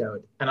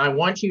episode, and I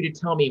want you to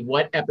tell me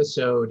what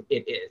episode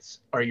it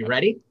is. Are you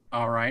ready?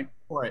 All right.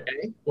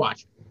 Okay,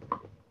 watch.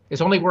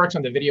 This only works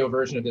on the video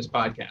version of this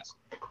podcast.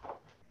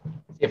 See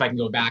if I can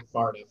go back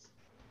far enough.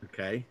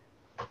 Okay.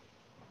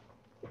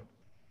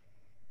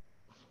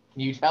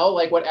 Can you tell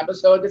what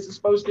episode this is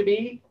supposed to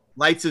be?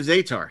 Lights of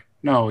Zatar.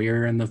 No,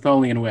 you're in the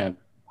Tholian Web.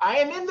 I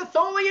am in the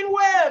Tholian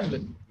Web.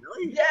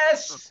 Really?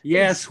 Yes.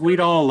 Yes,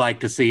 we'd all like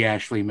to see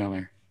Ashley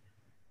Miller.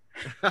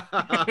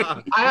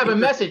 I have a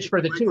message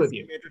for the two of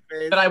you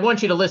that I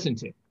want you to listen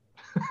to.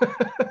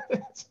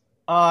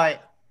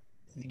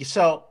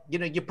 So,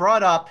 you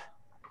brought up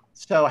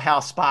how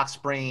Spock's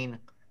brain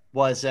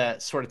was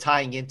sort of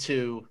tying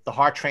into the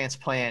heart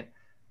transplant,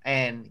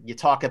 and you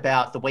talk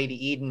about The Way to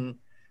Eden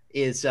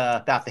is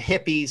about the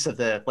hippies of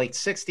the late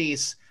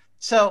 60s.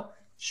 So,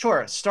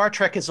 sure, Star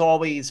Trek has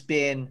always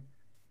been,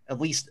 at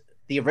least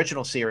the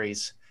original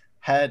series,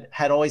 had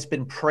always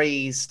been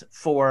praised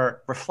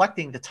for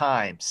reflecting the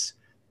times.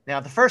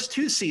 Now, the first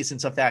two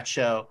seasons of that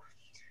show,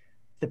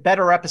 the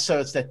better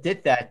episodes that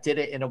did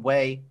it in a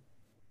way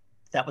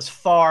that was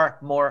far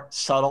more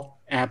subtle.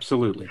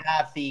 Absolutely. You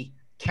have the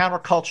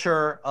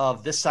counterculture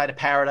of This Side of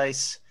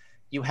Paradise.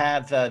 You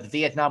have the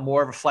Vietnam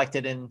War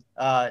reflected in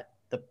a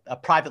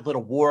Private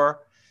Little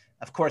War.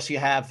 of course, you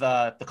have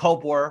the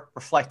Cold War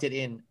reflected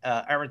in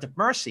Errand of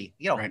Mercy,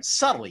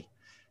 subtly.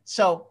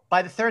 So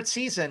by the third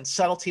season,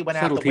 subtlety went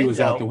out the window. Subtlety was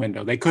out the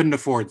window. They couldn't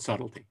afford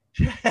subtlety.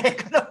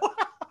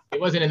 It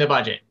wasn't in the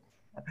budget.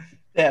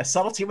 Yeah,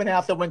 subtlety went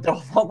out the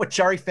window along with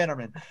Jerry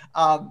Finnerman.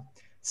 And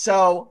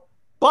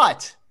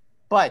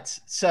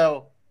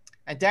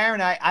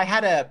Darren, I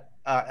had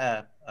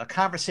a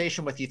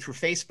conversation with you through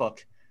Facebook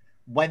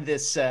when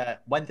this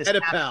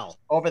happened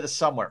over the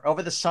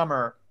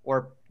summer,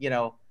 or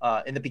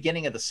in the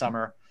beginning of the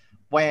summer,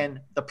 when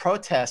the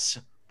protests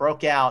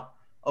broke out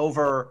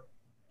over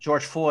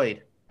George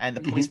Floyd and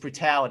the police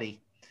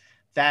brutality,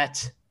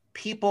 that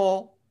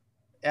people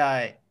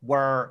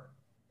were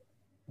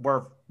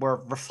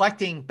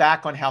reflecting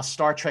back on how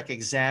Star Trek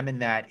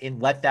examined that in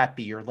Let That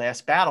Be Your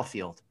Last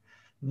Battlefield.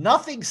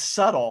 Nothing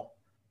subtle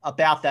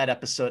about that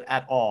episode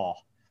at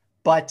all,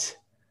 but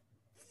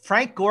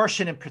Frank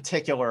Gorshin in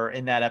particular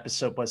in that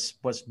episode was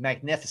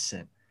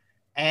magnificent.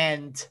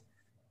 And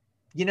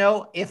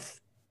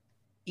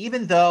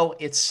even though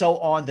it's so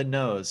on the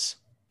nose,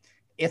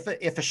 if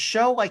a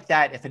show like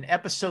that, if an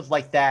episode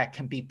like that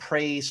can be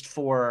praised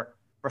for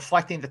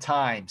reflecting the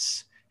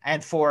times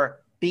and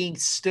for being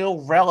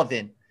still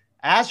relevant,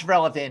 as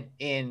relevant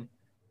in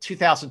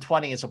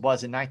 2020 as it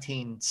was in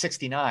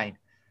 1969,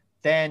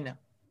 then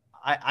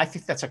I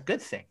think that's a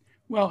good thing.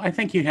 Well, I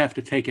think you have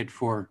to take it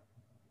for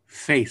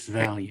face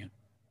value.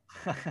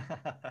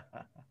 I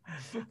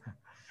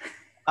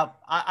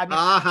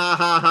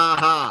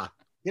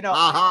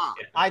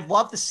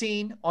love the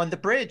scene on the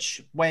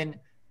bridge when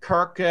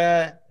Kirk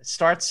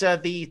starts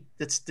the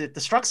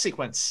struck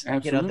sequence.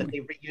 Absolutely. That they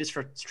reuse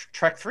for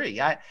Trek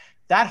 3.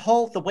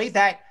 The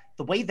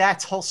way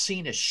that whole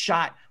scene is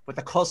shot with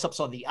the close-ups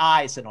on the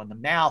eyes and on the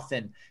mouth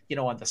and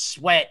on the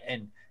sweat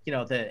and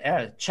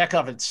the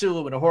Chekhov and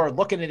Sulu and Uhura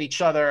looking at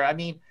each other. I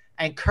mean,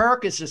 and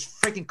Kirk is just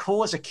freaking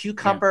cool as a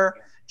cucumber,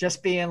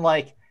 just being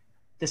like,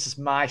 "This is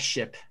my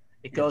ship.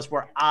 It goes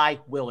where I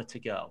will it to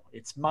go.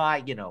 It's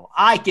my,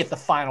 I give the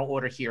final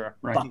order here,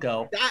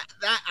 bucko."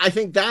 I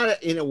think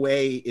that in a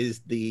way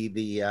is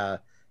the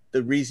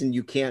reason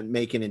you can't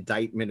make an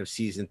indictment of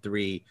season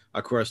 3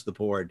 across the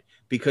board,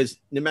 because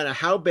no matter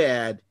how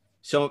bad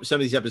some of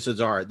these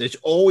episodes are, there's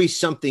always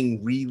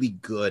something really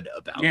good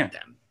about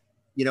them.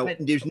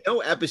 There's no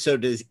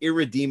episode that is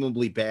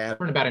irredeemably bad.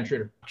 Turnabout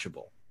Intruder.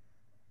 Watchable.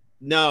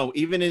 No,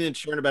 even in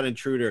Turnabout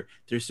Intruder,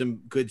 there's some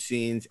good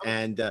scenes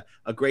and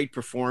a great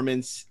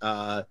performance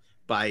by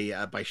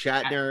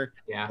Shatner.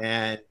 Yeah.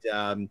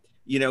 And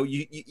you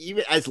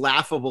even as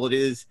laughable it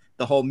is,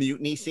 the whole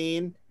mutiny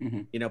scene.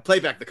 Play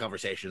back the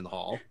conversation in the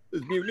hall.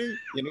 There's mutiny.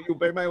 You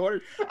obey my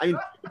orders. I mean,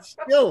 it's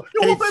still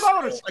you obey my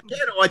orders.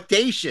 Again,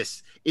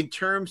 audacious in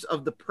terms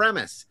of the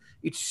premise.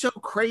 It's so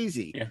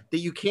crazy that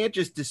you can't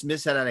just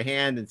dismiss that out of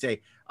hand and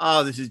say,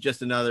 "Oh, this is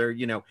just another."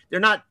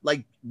 They're not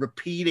like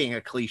repeating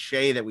a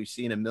cliche that we've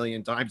seen a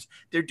million times.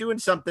 They're doing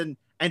something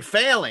and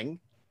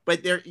failing,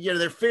 but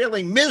they're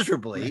failing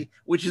miserably,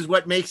 which is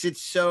what makes it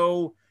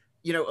so,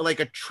 like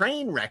a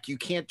train wreck you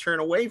can't turn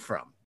away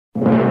from.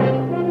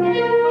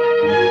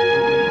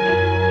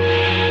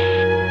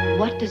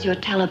 What does your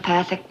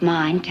telepathic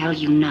mind tell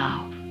you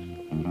now?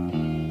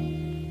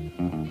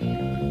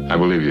 I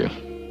believe you.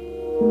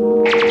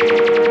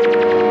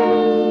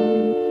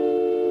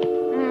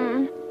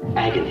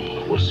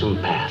 Agony will soon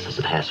pass as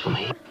it has for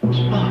me.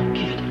 Spock,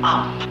 give it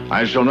up.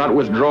 I shall not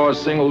withdraw a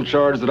single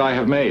charge that I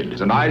have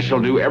made, and I shall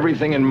do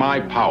everything in my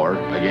power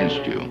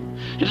against you.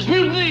 It is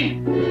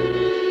mutiny!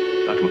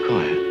 Dr.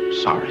 McCoy,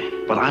 sorry,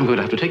 but I'm going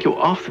to have to take you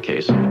off the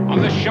case. On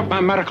this ship, my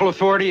medical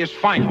authority is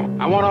final.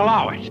 I won't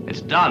allow it.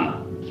 It's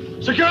done.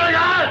 Security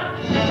guard!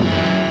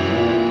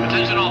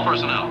 Attention all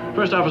personnel.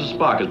 First Officer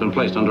Spock has been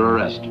placed under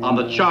arrest on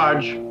the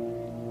charge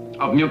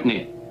of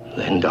mutiny.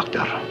 Then,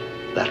 Doctor,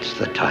 that's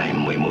the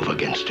time we move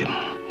against him.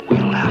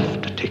 We'll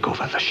have to take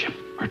over the ship.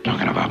 We're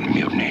talking about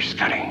mutiny,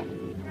 Scotty.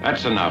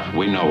 That's enough.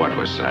 We know what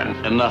was said.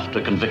 Enough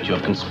to convict you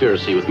of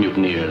conspiracy with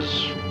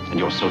mutineers. And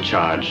you're so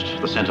charged.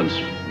 The sentence,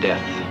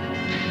 death.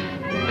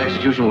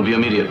 Execution will be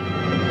immediate.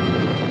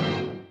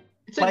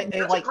 It's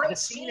a great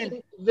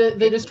scene. The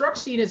destruct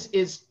scene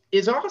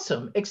is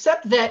awesome,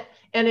 except that,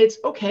 and it's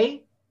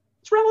okay,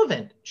 it's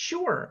relevant,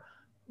 sure.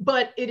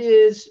 But it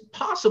is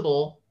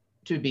possible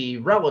to be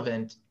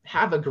relevant,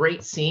 have a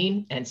great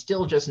scene, and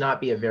still just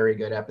not be a very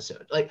good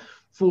episode. Like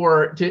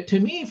to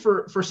me,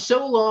 for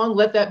so long,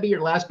 Let That Be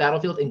Your Last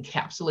Battlefield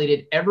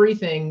encapsulated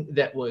everything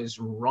that was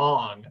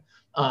wrong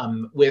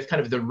with kind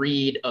of the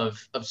read of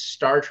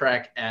Star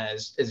Trek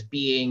as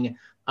being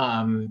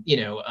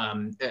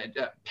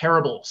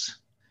parables,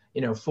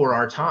 for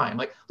our time.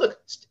 Like,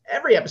 look,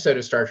 every episode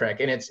of Star Trek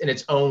in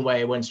its own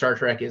way, when Star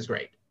Trek is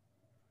great,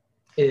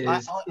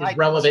 is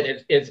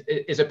relevant,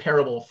 is a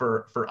parable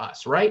for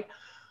us, right?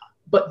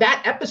 But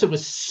that episode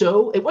was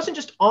it wasn't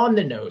just on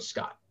the nose,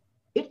 Scott.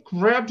 It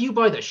grabbed you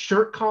by the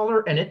shirt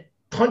collar and it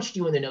punched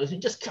you in the nose and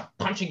just kept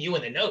punching you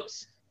in the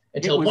nose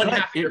until one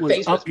half of your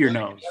face was up your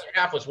nose, the other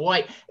half was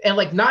white, and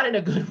like not in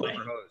a good way.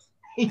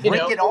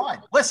 Bring it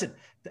on. Listen,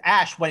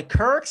 Ash, when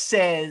Kirk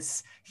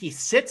says he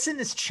sits in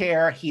his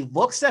chair, he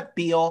looks at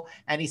Beale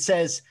and he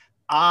says,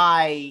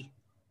 I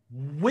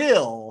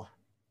will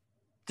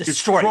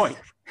destroy it.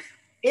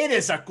 It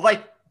is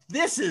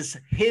this is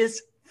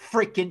his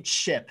freaking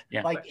ship.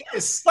 Yeah. Like, it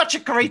is such a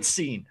great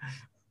scene.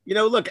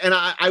 Look, and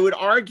I would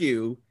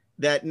argue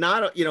that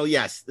not,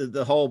 yes,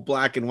 the whole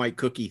black and white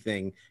cookie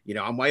thing,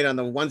 I'm white on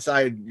the one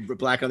side,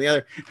 black on the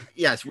other.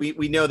 Yes,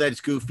 we know that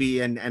it's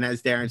goofy and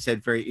as Darren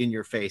said, very in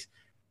your face.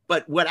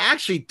 But what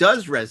actually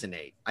does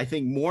resonate, I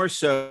think more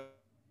so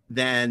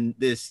than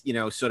this,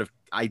 sort of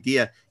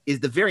idea, is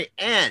the very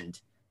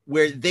end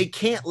where they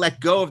can't let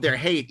go of their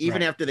hate,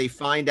 even after they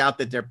find out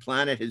that their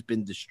planet has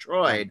been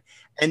destroyed,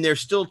 and they're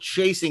still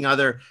chasing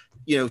other,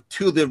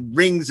 to the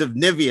rings of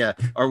Nivea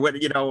or what,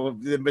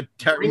 the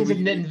rings of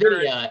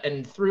Nvidia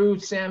and through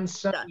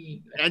Sam's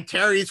and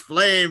Terry's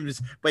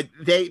flames. But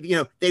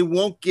they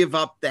won't give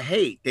up the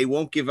hate. They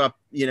won't give up,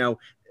 the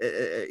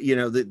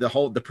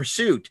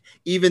pursuit,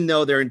 even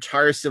though their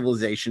entire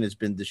civilization has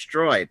been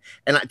destroyed.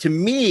 And to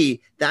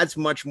me, that's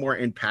much more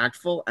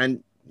impactful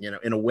and,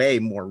 in a way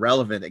more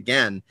relevant,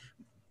 again,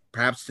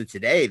 perhaps to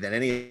today than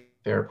any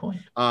fair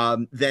point,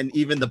 than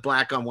even the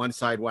black on one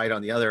side, white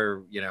on the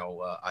other,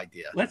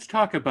 idea. Let's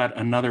talk about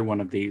another one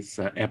of these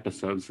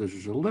episodes. This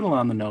is a little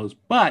on the nose,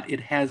 but it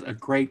has a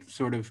great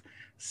sort of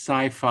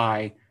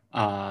sci-fi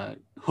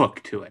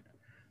hook to it.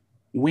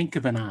 Wink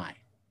of an Eye.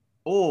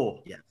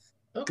 Oh, yes.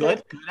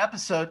 Okay. Good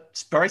episode.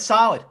 It's very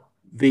solid.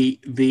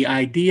 The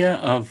idea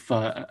of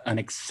an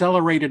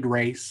accelerated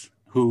race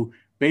who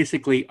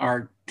basically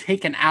are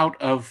taken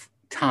out of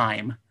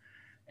time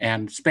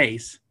and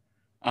space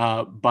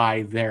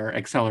by their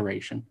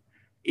acceleration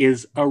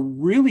is a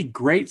really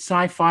great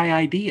sci-fi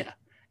idea.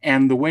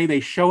 And the way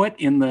they show it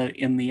in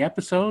the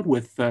episode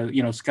with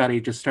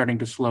Scotty just starting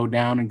to slow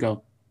down and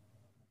go,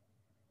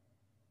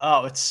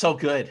 oh, it's so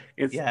good.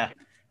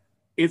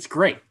 It's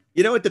great.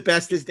 You know what the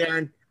best is,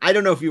 Darren? I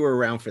don't know if you were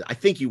around for that. I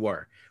think you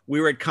were.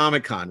 We were at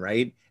Comic-Con,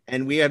 right?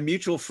 And we have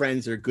mutual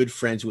friends that are good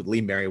friends with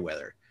Lee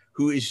Merriweather,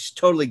 who is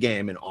totally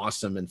game and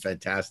awesome and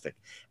fantastic.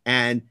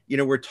 And,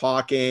 we're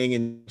talking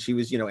and she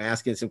was,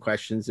 asking some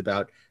questions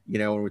about,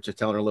 and we're just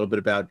telling her a little bit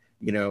about,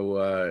 I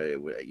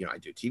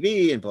do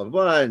TV and blah, blah,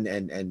 blah,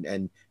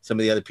 and some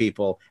of the other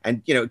people.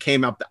 And, it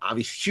came up,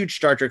 obviously huge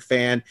Star Trek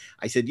fan.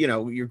 I said,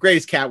 you're great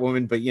as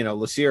Catwoman, but,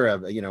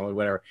 Lucira,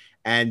 whatever.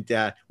 And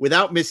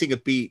without missing a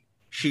beat,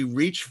 she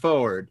reached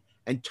forward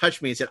and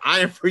touched me and said, I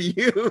am for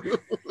you.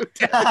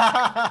 And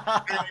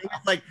I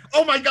was like,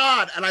 oh my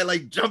God. And I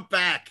jumped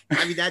back.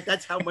 I mean,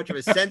 that's how much of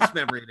a sense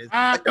memory it is.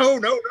 Like,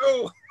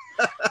 no.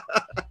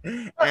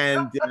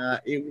 And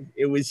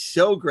it was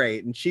so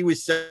great. And she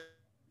was so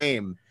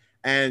game.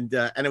 And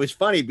it was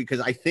funny because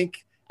I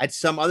think at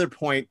some other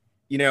point,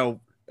 Rob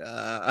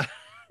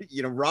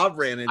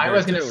ran into I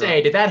was going to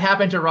say, did that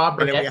happen to Rob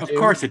Burnett? Of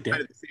course it did.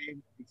 Kind of the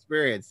same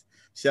experience.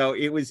 So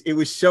it was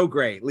so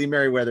great. Lee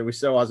Merriweather was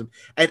so awesome.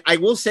 And I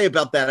will say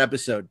about that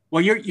episode.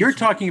 Well, you're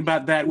talking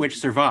about That Which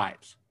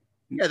Survives.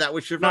 Yeah, That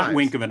Which Survives. Not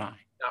Wink of an Eye.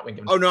 Not Wink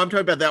of an Eye. Oh, no, I'm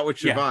talking about That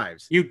Which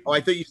Survives. Yeah. I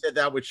thought you said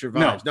That Which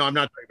Survives. No, I'm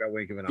not talking about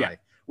Wink of an Eye,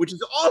 which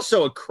is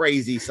also a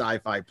crazy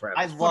sci-fi premise.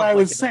 I love what I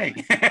was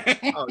saying.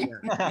 Oh,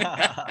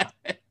 yeah.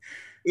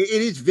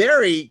 It is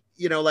very,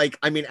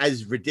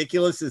 as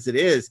ridiculous as it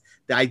is,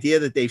 the idea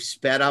that they've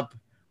sped up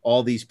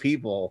all these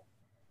people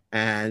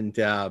and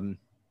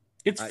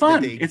it's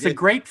fun. It's a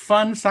great,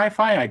 fun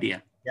sci-fi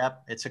idea.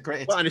 Yep, it's a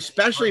great. Well, and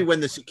especially when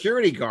the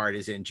security guard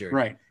is injured,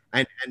 right,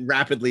 and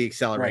rapidly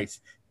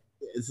accelerates.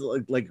 Right. It's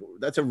like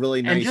that's a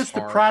really nice. And just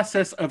the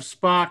process of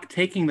Spock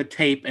taking the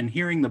tape and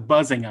hearing the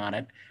buzzing on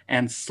it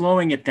and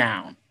slowing it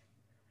down.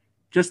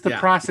 Just the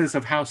process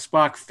of how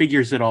Spock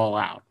figures it all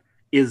out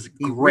is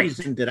great. He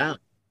reasoned it out.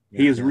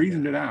 He has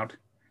reasoned it out.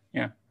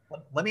 Yeah.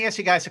 Let me ask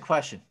you guys a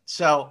question.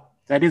 So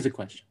that is a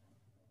question.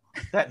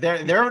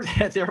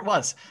 There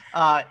was.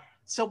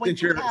 So when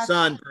since your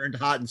sun burned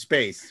hot in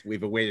space,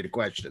 we've awaited a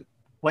question.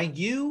 When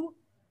you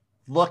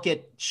look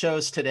at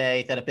shows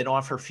today that have been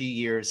on for a few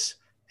years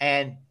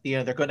and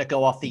they're going to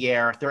go off the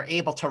air, they're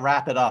able to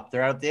wrap it up.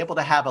 They're able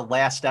to have a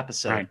last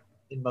episode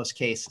in most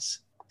cases.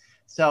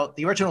 So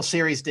the original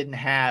series didn't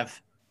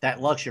have that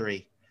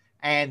luxury.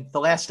 And the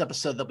last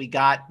episode that we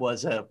got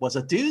was a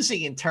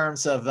doozy in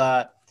terms of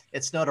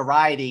its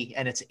notoriety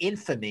and its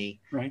infamy,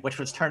 which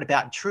was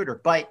Turnabout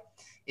Intruder. But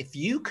if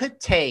you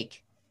could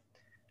take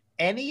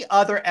any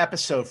other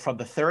episode from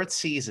the third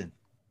season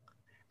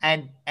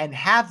and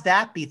have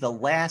that be the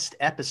last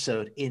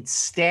episode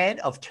instead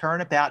of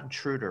Turnabout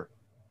Intruder,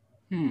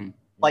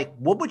 like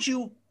what would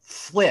you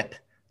flip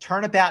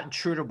Turnabout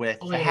Intruder with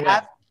to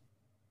have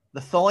the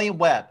Tholian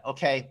Web?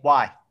 Okay,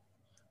 why?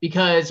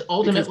 Because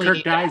ultimately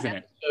Kirk dies in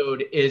it.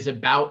 Episode is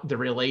about the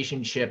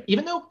relationship,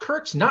 even though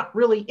Kirk's not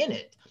really in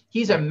it.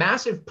 He's a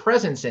massive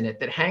presence in it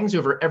that hangs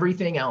over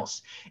everything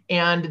else.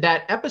 And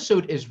that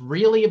episode is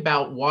really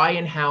about why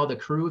and how the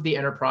crew of the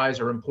Enterprise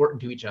are important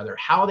to each other,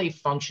 how they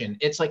function.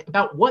 It's like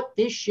about what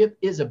this ship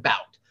is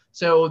about.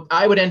 So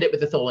I would end it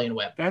with the Tholian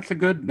web. That's a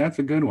good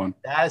one.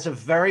 That is a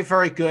very,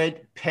 very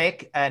good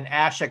pick. And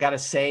Ash, I got to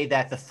say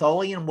that the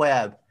Tholian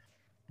web,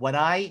 when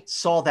I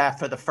saw that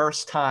for the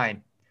first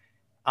time,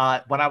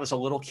 when I was a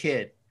little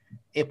kid,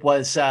 it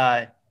was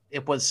in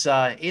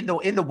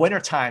the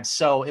wintertime.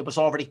 So it was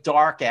already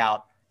dark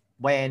out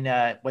when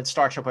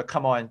Star Trek would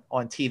come on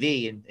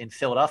TV in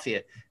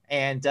Philadelphia.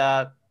 And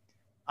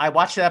I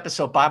watched the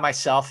episode by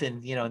myself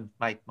in,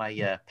 my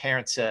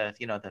parents,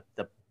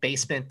 the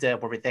basement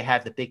where they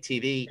have the big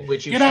TV.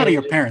 Get out of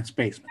your parents'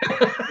 basement.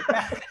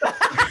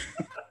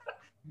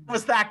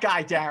 Was that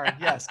guy, Darren?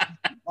 Yes.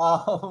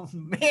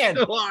 Man,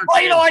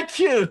 great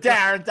IQ,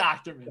 Darren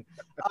Doctorman.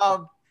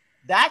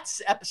 That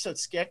episode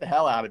scared the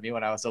hell out of me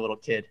when I was a little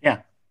kid.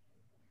 Yeah.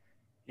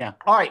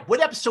 All right, what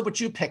episode would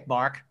you pick,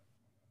 Mark?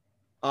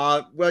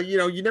 Well,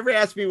 you never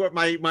asked me what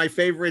my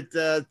favorite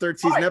third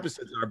season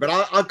episodes are, but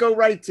I'll go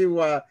right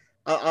to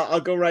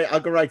I'll go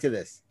right to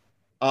this.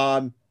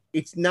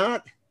 It's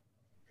not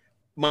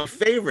my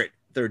favorite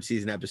third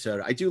season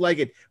episode. I do like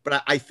it,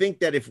 but I think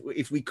that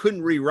if we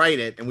couldn't rewrite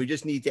it and we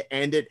just need to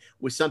end it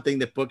with something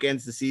that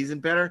bookends the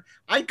season better,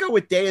 I'd go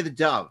with Day of the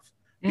Dove,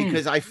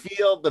 because I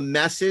feel the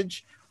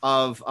message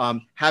of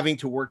having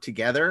to work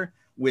together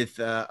with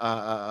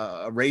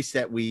a race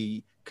that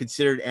we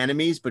considered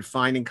enemies but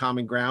finding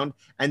common ground,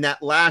 and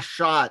that last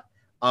shot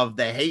of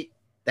the hate,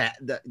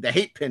 the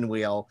hate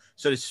pinwheel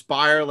sort of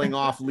spiraling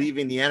off,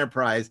 leaving the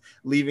Enterprise,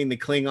 leaving the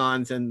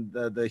Klingons and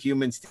the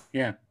humans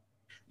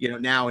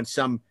now in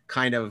some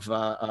kind of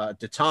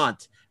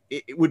detente.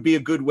 It would be a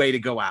good way to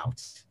go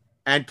out.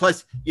 And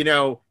plus,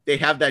 they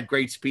have that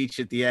great speech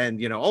at the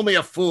end, only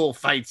a fool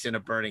fights in a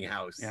burning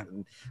house. Yeah.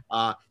 And,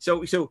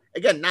 so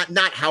again,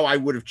 not how I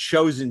would have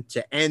chosen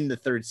to end the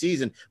third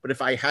season, but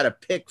if I had a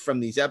pick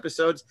from these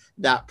episodes,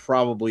 that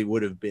probably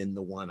would have been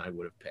the one I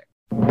would have picked.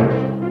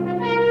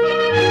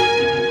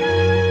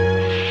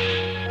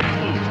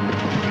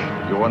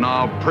 You are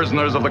now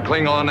prisoners of the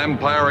Klingon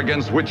Empire,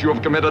 against which you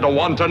have committed a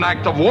wanton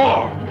act of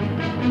war.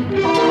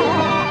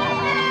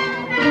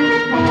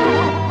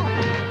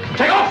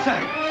 Take off,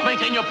 sir!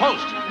 Maintain your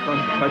post.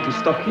 Don't try to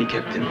stop me,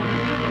 Captain.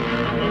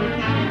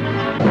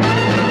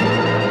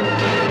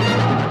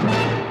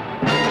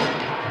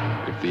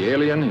 If the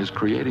alien is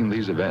creating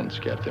these events,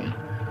 Captain,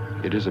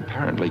 it is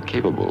apparently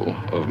capable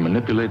of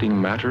manipulating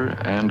matter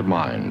and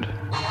mind.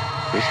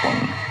 This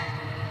one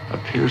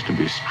appears to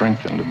be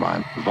strengthened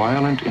by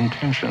violent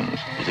intentions.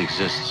 It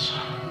exists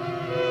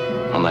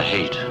on the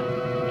hate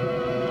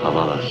of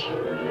others.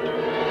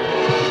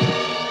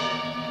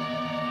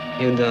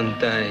 You don't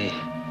die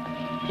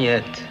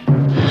yet.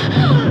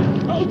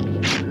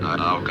 I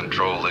now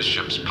control this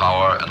ship's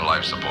power and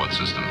life support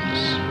systems.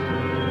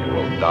 You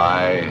will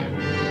die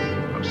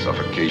of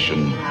suffocation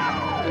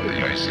in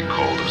the icy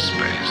cold of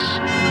space.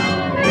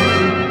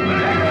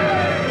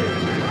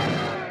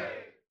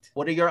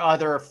 What are your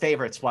other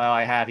favorites while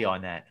I have you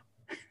on that?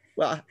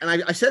 Well,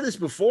 and I said this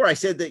before. I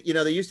said that,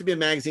 there used to be a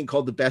magazine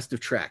called The Best of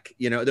Trek,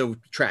 the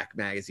Trek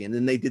magazine. And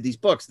then they did these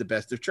books, The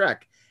Best of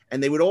Trek.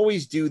 And they would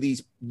always do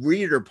these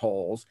reader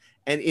polls.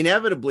 And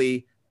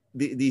inevitably,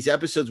 these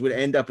episodes would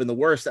end up in the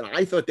worst. And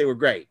I thought they were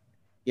great,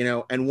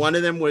 and one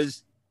of them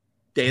was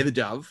Day of the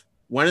Dove.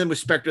 One of them was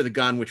Spectre of the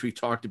Gun, which we've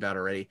talked about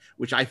already,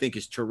 which I think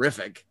is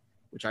terrific,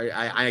 which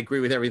I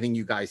agree with everything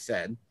you guys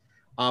said.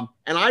 And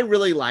I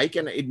really like,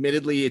 and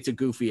admittedly, it's a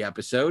goofy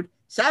episode,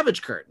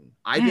 Savage Curtain.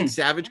 I think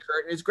Savage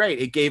Curtain is great.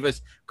 It gave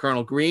us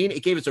Colonel Green.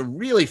 It gave us a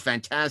really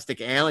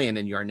fantastic alien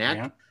in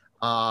Yarnek.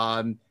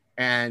 Yeah.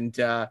 And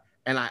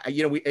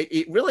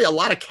really a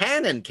lot of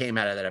canon came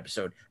out of that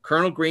episode.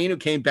 Colonel Green, who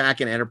came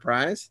back in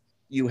Enterprise.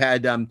 You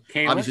had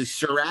obviously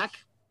Surak,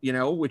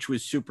 which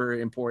was super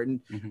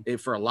important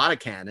for a lot of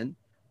canon.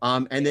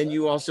 And then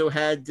you also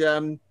had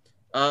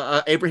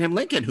Abraham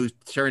Lincoln, who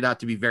turned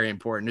out to be very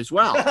important as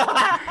well.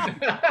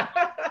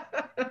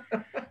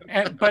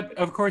 But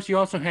of course, you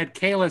also had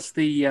Kahless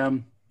the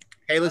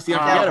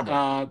Unforgettable.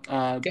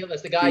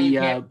 Kahless, the guy you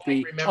can't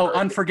remember. Oh,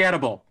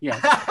 Unforgettable. Yeah.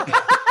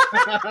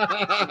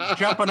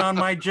 Jumping on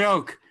my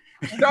joke.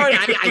 Sorry,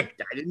 I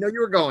didn't know you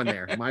were going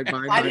there.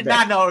 I did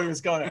not know he was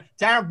going there.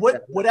 Darren,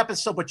 what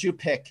episode would you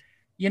pick?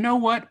 You know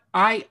what?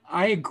 I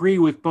agree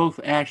with both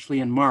Ashley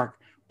and Mark,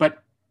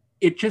 but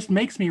it just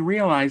makes me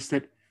realize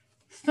that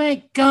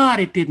thank God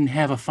it didn't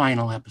have a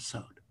final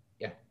episode.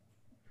 Yeah.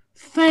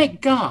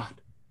 Thank God.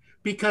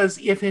 Because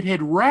if it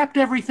had wrapped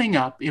everything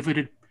up, if it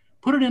had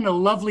put it in a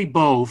lovely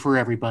bow for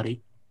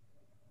everybody,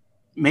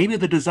 maybe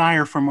the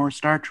desire for more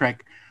Star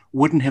Trek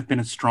wouldn't have been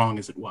as strong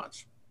as it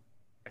was.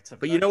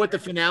 But you know what the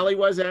finale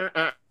was?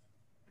 The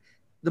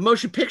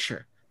motion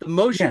picture. The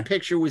motion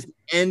picture was the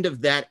end of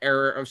that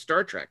era of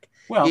Star Trek.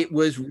 Well, it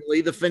was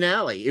really the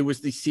finale. It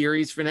was the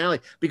series finale,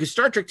 because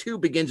Star Trek II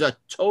begins a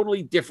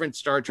totally different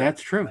Star Trek.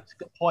 That's true. That's a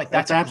good point.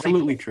 That's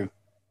absolutely true.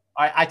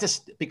 I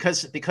just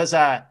because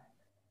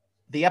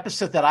the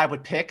episode that I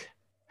would pick.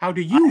 How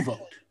do you vote?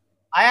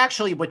 I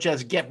actually would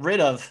just get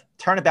rid of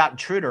Turnabout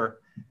Intruder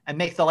and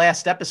make the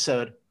last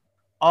episode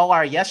All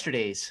Our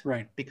Yesterdays.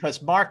 Right.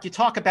 Because, Mark, you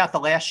talk about the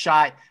last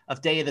shot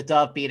of Day of the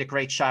Dove being a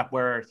great shot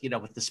where,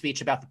 with the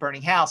speech about the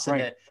burning house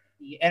and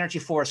the energy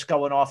force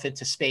going off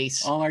into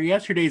space. All Our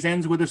Yesterdays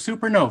ends with a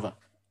supernova.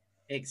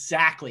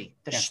 Exactly.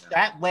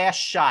 That last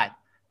shot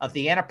of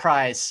the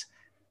Enterprise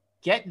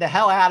getting the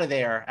hell out of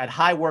there at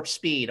high warp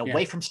speed,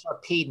 away from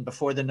Sarpedon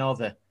before the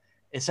nova,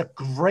 is a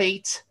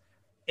great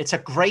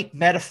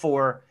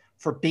metaphor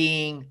for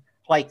being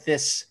like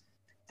this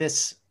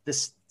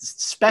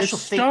special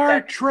thing.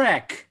 Star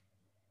Trek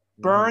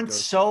burned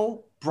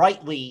so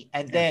brightly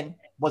and then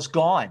was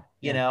gone,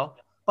 you know.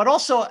 But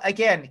also,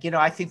 again,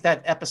 I think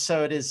that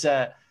episode is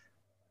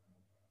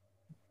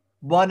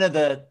one of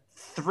the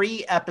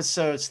 3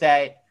 episodes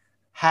that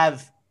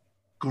have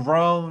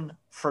grown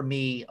for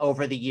me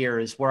over the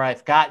years, where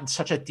I've gotten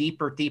such a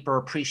deeper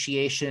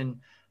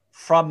appreciation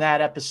from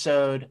that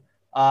episode.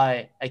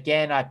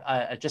 Again,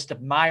 I just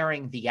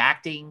admiring the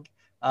acting,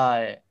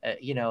 and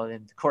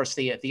of course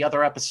the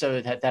other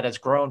episode that has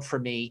grown for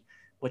me.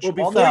 Which, well,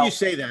 before you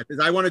say that,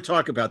 because I want to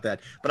talk about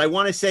that, but I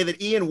want to say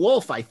that Ian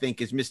Wolfe, I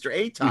think, is Mr.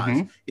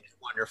 Atos, is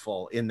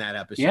wonderful in that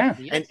episode. Yeah.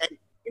 And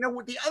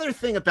the other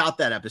thing about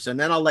that episode, and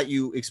then I'll let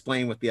you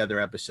explain what the other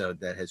episode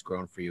that has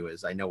grown for you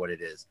is. I know what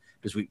it is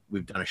because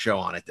we've done a show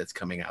on it that's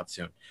coming out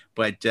soon.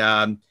 But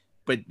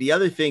the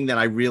other thing that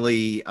I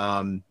really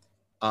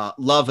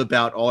love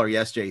about All Our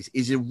Yesterdays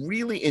is a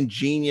really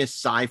ingenious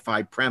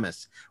sci-fi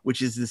premise,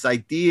 which is this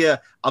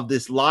idea of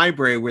this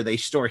library where they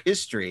store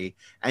history,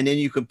 and then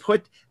you can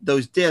put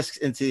those discs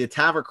into the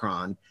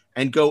Tavachron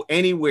and go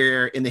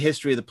anywhere in the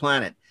history of the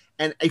planet.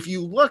 And if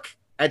you look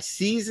at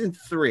season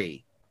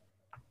 3,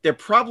 there are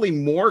probably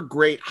more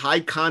great high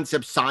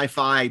concept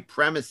sci-fi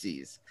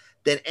premises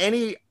than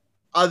any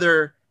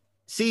other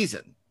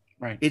season.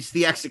 Right. It's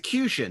the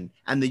execution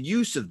and the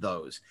use of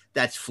those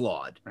that's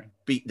flawed.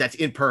 Right. That's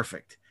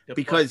imperfect.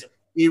 Because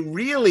it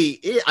really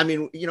is. I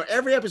mean,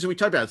 every episode we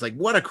talk about, it's like,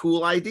 what a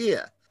cool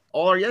idea.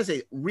 All Our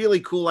Yesterdays,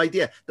 really cool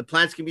idea. The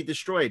planets can be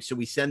destroyed, so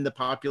we send the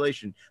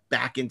population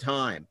back in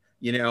time.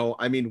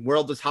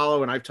 World is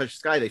hollow and I've touched the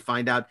sky. They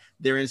find out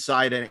they're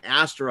inside an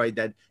asteroid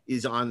that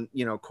is on,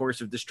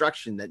 course of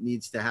destruction that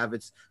needs to have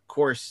its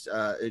course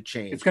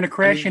changed. It's going to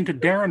crash into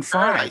Darren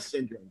 5.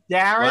 Syndrome.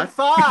 Darren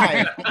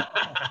 5.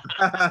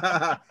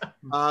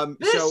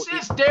 This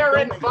is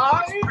Darren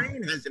 5.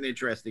 Screen has an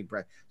interesting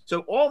premise.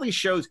 So all these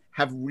shows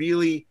have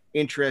really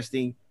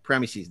interesting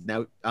premises.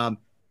 Now,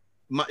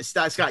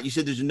 Scott, you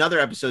said there's another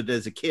episode that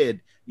as a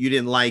kid you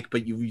didn't like,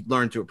 but you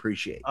learned to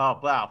appreciate. Oh,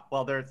 wow.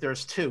 Well,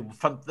 there's 2.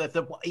 From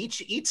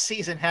each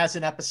season has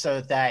an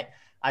episode that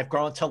I've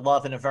grown to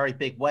love in a very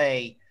big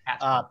way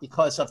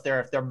because of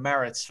their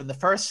merits. From the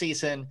first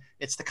season,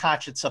 it's The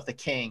Conscience of the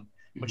King,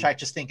 which I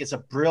just think is a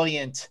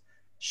brilliant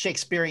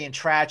Shakespearean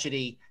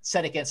tragedy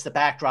set against the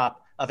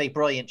backdrop of a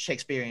brilliant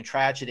Shakespearean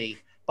tragedy.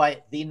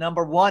 But the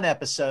number 1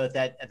 episode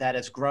that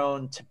has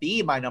grown to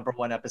be my number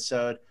 1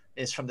 episode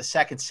is from the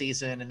second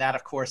season, and that,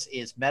 of course,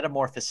 is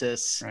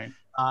Metamorphosis,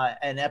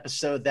 an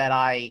episode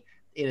that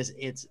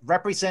it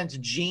represents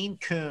Gene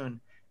Coon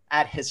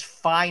at his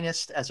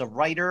finest as a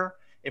writer.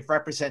 It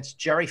represents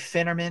Jerry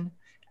Finnerman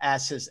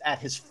at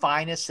his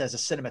finest as a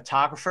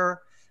cinematographer.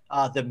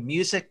 The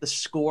music, the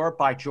score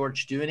by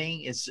George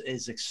Dooning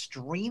is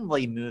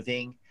extremely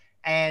moving,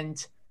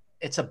 and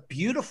it's a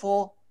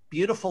beautiful,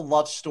 beautiful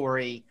love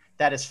story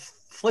that is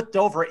flipped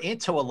over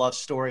into a love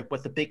story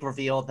with the big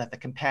reveal that the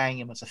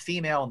companion was a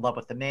female in love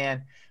with the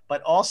man,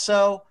 but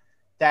also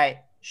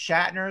that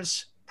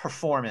Shatner's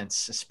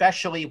performance,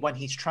 especially when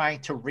he's trying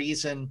to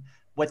reason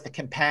with the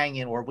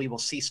companion or we will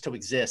cease to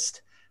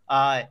exist.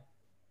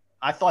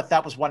 I thought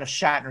that was one of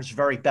Shatner's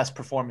very best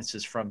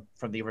performances from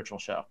the original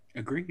show.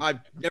 Agreed. I've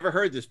never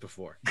heard this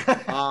before.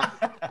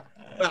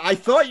 I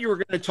thought you were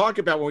going to talk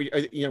about,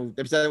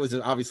 that was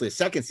obviously a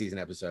second season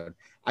episode.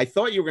 I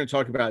thought you were going to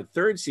talk about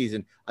third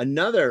season,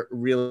 another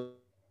real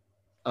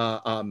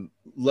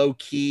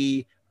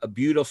low-key, a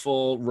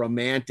beautiful,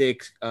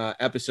 romantic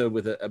episode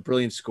with a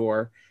brilliant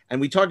score.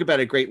 And we talk about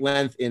it at great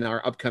length in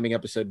our upcoming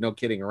episode, No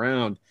Kidding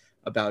Around,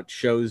 about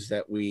shows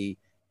that we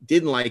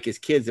didn't like as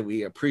kids that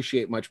we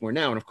appreciate much more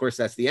now. And of course,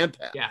 that's The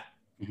Empath. Yeah.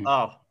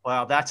 Oh,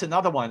 well, that's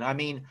another one. I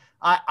mean,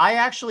 I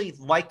actually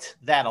liked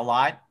that a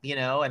lot,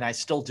 and I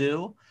still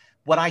do.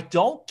 What I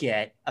don't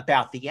get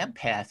about The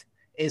Empath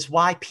is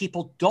why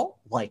people don't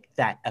like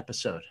that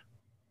episode.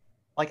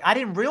 Like, I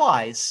didn't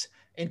realize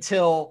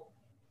until,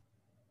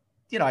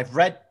 I've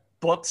read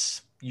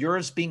books,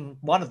 yours being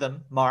one of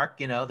them, Mark,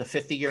 the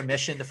 50-year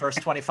mission, the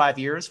first 25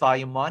 years,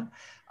 volume 1,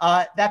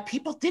 that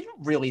people didn't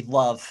really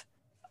love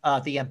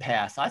The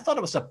Empath. I thought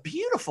it was a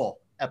beautiful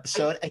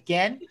episode.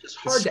 Again, it's just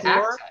hard to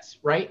access,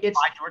 right? It's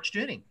by George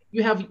Dooning.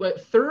 You have a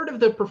third of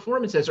the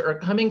performances are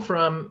coming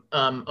from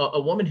a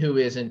woman who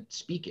isn't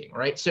speaking,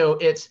 right? So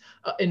it's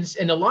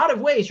in a lot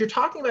of ways, you're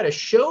talking about a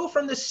show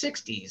from the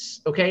 60s.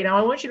 Okay, now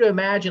I want you to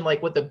imagine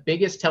like what the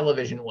biggest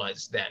television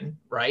was then,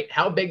 right?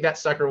 How big that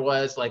sucker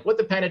was, like what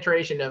the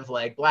penetration of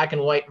like black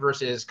and white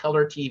versus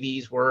color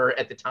TVs were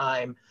at the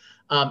time.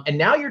 And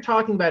now you're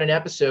talking about an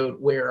episode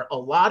where a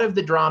lot of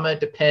the drama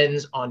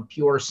depends on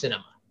pure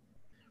cinema.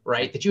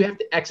 right? That you have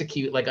to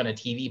execute like on a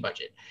TV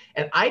budget.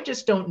 And I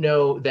just don't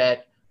know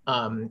that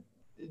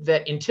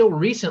that until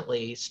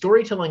recently,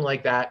 storytelling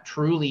like that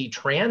truly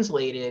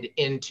translated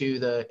into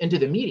the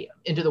medium,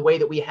 into the way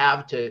that we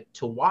have to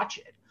watch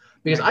it.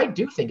 Because I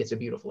do think it's a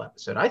beautiful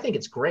episode. I think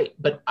it's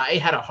great, but I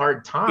had a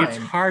hard time. It's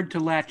hard to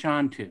latch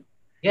on to.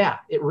 Yeah,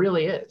 it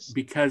really is.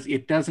 Because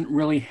it doesn't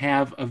really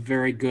have a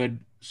very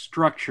good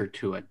structure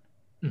to it.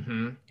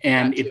 Mm-hmm.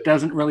 And it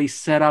doesn't really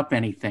set up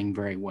anything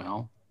very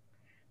well.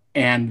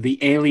 And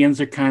the aliens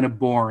are kind of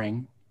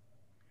boring.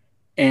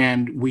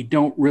 And we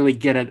don't really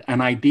get an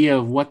idea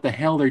of what the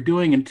hell they're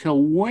doing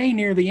until way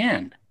near the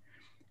end.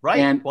 Right.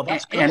 And, well,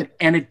 that's good.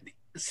 And it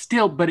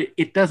still, but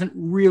it doesn't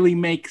really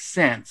make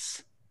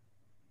sense.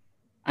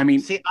 I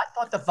mean, see, I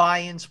thought the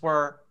Vians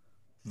were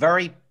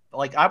very,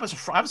 like, I was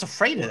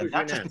afraid of them,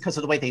 not just because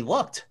of the way they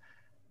looked,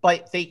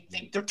 but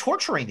they're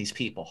torturing these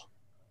people.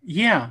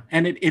 Yeah,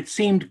 and it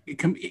seemed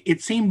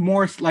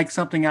more like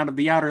something out of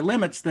the Outer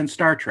Limits than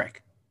Star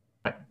Trek.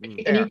 And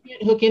you can't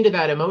hook into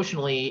that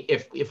emotionally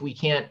if we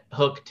can't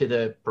hook to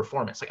the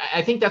performance. Like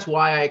I think that's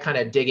why I kind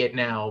of dig it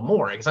now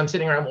more, because I'm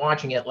sitting around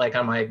watching it like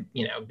on my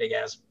big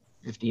ass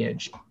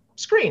 50-inch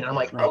screen, and I'm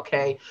like,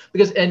 okay,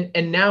 because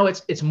and now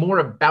it's more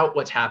about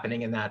what's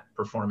happening in that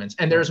performance,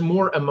 and there's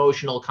more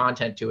emotional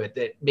content to it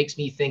that makes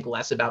me think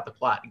less about the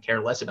plot and care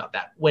less about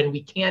that. When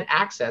we can't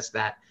access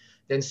that,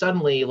 then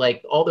suddenly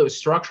like all those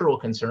structural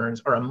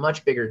concerns are a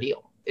much bigger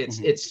deal.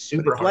 It's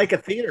super hard. Like a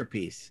theater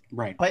piece,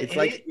 right? But it's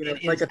like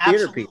it's like a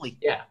theater piece.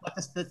 Yeah. But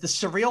the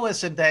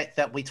surrealism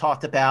that we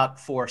talked about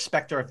for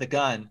Spectre of the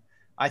Gun,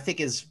 I think,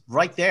 is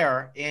right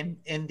there in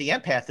the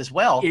Empath as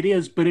well. It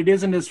is, but it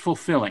isn't as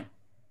fulfilling.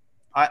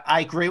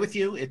 I agree with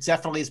you. It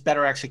definitely is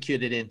better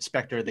extryed in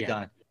Spectre of the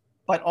Gun,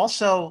 but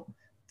also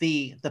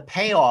the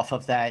payoff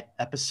of that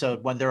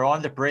episode when they're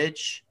on the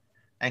bridge,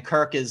 and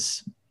Kirk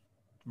is,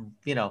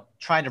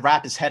 trying to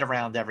wrap his head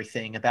around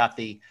everything about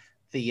the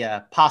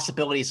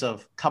possibilities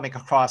of coming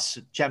across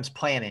Jem's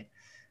planet,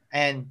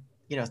 and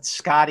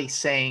Scotty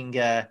saying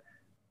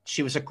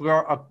she was a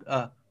girl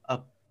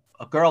of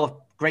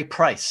great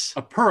price,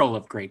 a pearl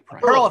of great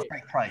price, a pearl of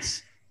great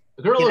price.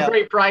 A girl of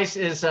great price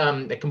is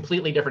a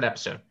completely different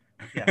episode.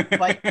 Yeah,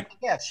 but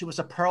yeah, she was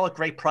a pearl of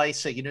great price.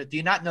 So, do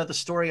you not know the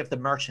story of the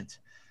merchant?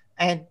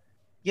 And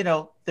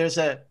there's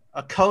a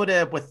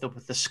coda with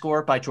the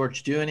score by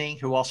George Dooning,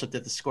 who also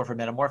did the score for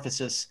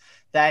Metamorphosis,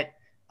 that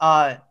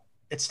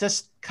it's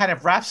just kind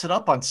of wraps it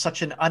up on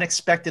such an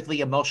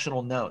unexpectedly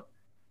emotional note.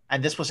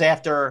 And this was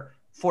after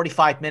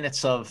 45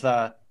 minutes of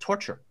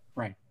torture.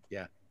 Right.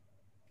 Yeah.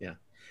 Yeah.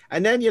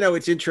 And then,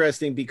 it's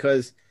interesting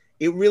because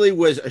it really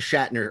was a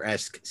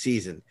Shatner-esque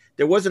season.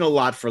 There wasn't a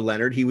lot for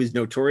Leonard. He was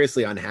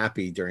notoriously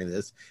unhappy during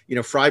this.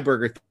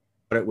 Freiberger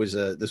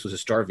thought this was a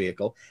star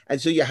vehicle. And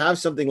so you have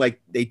something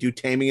like they do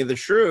Taming of the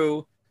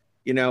Shrew,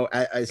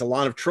 as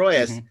Alon of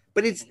Troyes,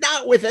 but it's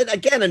not with it.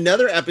 Again,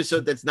 another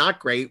episode that's not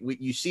great.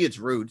 You see its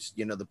roots,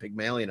 the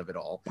Pygmalion of it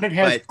all. But it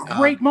has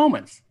great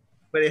moments.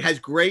 But it has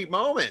great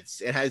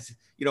moments. It has,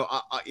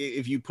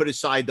 if you put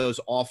aside those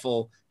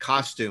awful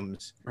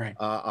costumes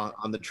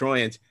on the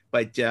Troyans,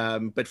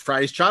 but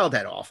Friday's Child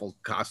had awful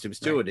costumes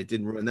too, and it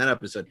didn't ruin that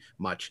episode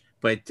much.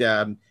 But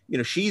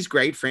she's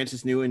great.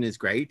 Frances Nguyen is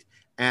great,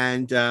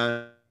 and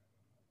the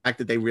fact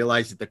that they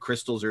realize that the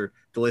crystals are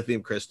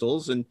dilithium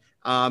crystals, and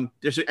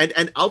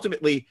and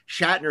ultimately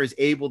Shatner is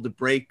able to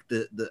break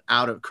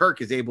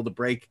Kirk is able to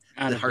break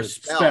her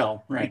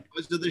spell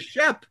because of the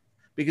ship.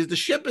 Because the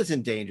ship is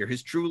in danger,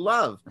 his true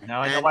love.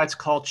 Now I know why it's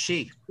called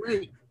She.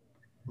 Great.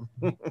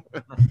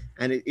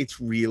 And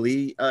it's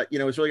really,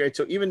 it's really great.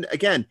 So even,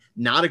 again,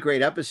 not a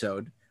great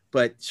episode,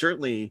 but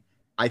certainly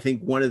I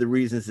think one of the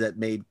reasons that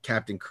made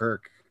Captain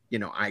Kirk,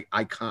 an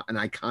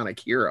iconic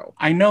hero.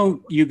 I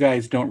know you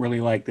guys don't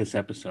really like this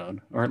episode,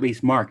 or at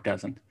least Mark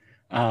doesn't,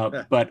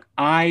 but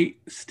I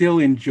still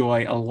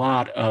enjoy a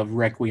lot of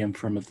Requiem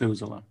for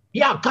Methuselah.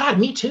 Yeah, God,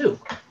 me too.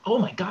 Oh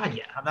my God,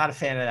 yeah. I'm not a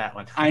fan of that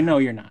one. I know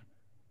you're not.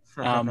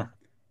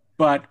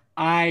 But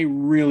I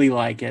really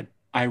like it.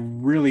 I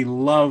really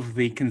love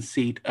the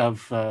conceit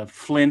of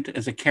Flint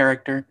as a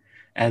character,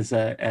 as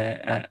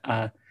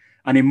an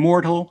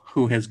immortal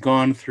who has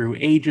gone through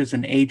ages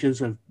and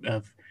ages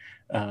of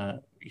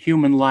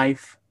human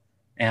life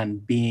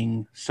and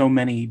being so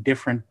many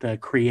different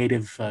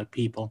creative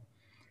people.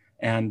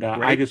 And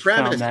I just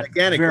found that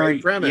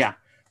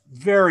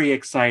very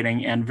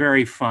exciting and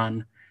very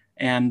fun.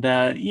 And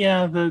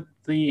the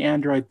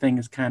android thing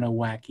is kind of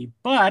wacky,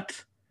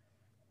 but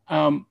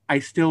I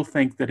still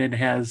think that it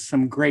has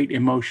some great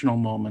emotional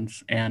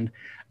moments, and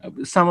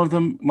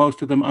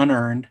most of them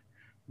unearned.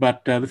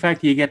 But the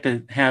fact that you get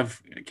to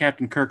have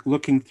Captain Kirk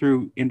looking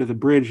through into the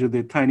bridge of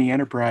the tiny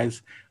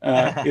Enterprise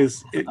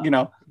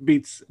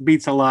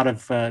beats a lot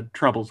of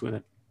troubles with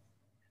it.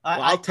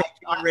 I'll take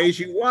you and raise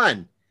you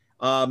one.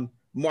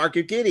 Mark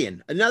of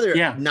Gideon, another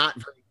not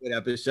very good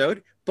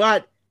episode,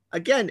 but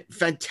again,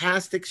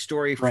 fantastic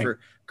story for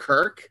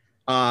Kirk.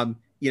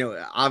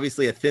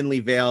 Obviously a thinly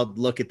veiled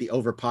look at the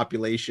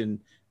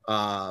overpopulation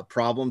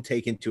problem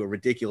taken to a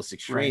ridiculous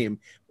extreme.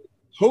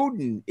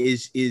 Hoden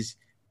is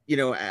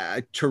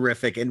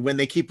terrific. And when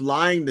they keep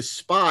lying to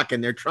Spock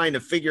and they're trying to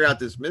figure out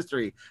this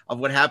mystery of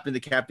what happened to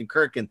Captain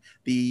Kirk and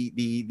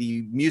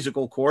the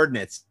musical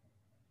coordinates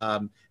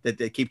that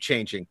they keep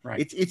changing,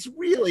 it's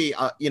really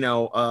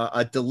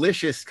a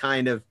delicious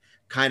kind of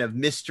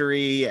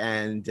mystery,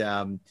 and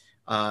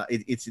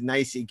it's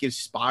nice. It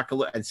gives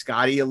Spock and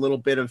Scotty a little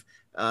bit of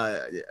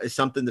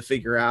something to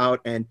figure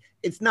out, and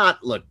it's not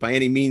by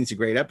any means a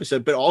great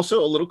episode, but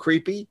also a little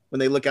creepy when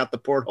they look out the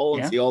porthole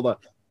and see all the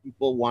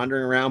people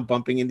wandering around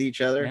bumping into each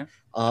other.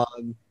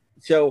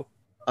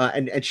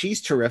 And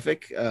she's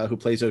terrific, who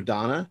plays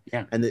O'Donna,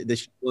 and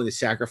she's willing to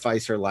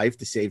sacrifice her life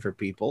to save her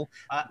people.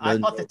 I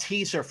thought the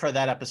teaser for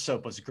that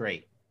episode was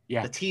great.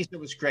 The teaser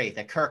was great,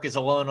 that Kirk is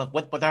alone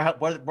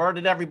where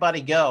did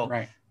everybody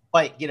go?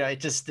 But it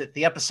just,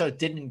 the episode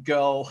didn't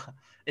go,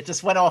 it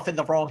just went off in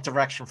the wrong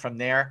direction from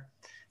there.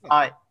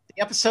 The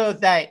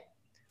episode that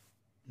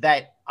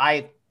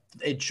I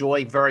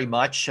enjoy very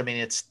much, I mean,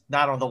 it's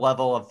not on the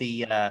level of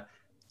the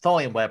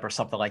Tholian Web or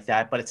something like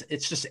that, but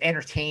it's just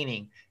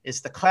entertaining,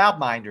 is the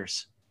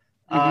Cloudminders.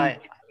 I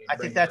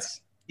think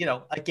that's,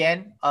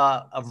 again,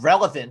 a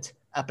relevant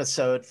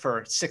episode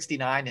for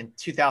 69 and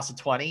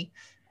 2020.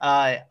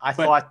 I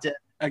thought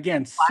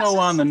again, so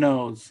on the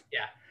nose.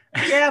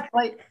 Yeah,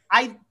 but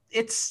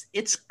it's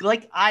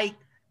like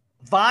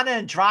Vanna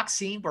and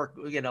Droxine were,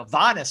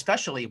 Vanna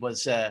especially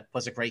was a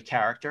great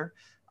character.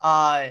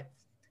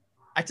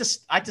 I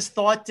just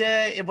thought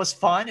it was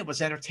fun. It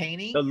was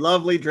entertaining. The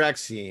lovely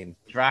Droxine.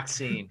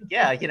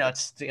 Yeah,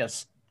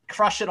 it's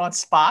crush it on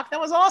Spock. That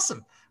was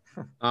awesome.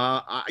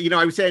 I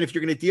was saying, if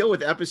you're going to deal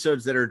with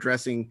episodes that are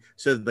addressing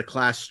sort of the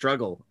class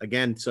struggle,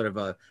 again, sort of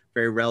a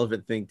very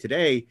relevant thing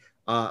today,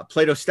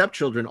 Plato's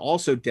Stepchildren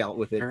also dealt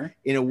with it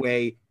in a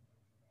way.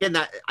 And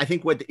that, I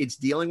think, what it's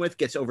dealing with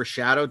gets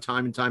overshadowed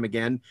time and time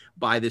again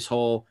by this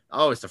whole,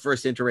 it's the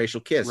first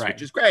interracial kiss,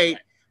 which is great.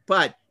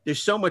 But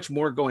there's so much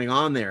more going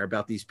on there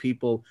about these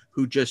people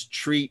who just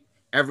treat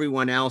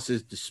everyone else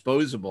as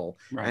disposable.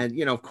 And,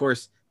 of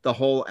course, the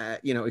whole,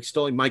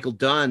 extolling Michael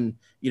Dunn,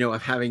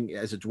 of having,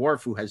 as a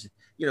dwarf who has,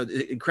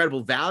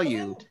 incredible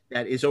value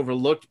that is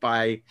overlooked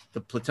by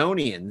the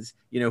Platonians,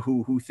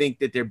 who think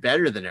that they're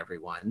better than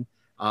everyone.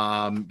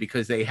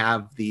 Because they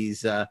have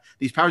these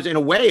powers. In a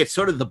way, it's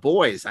sort of The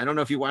Boys. I don't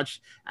know if you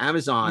watch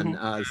Amazon,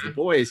 The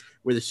Boys,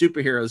 where the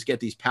superheroes get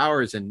these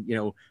powers and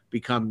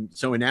become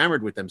so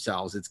enamored with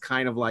themselves. It's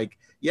kind of like,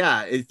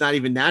 it's not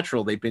even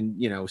natural. They've been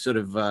sort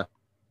of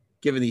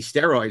given these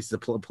steroids to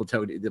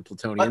the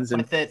Platonians.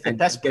 But the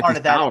best part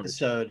of that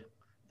episode,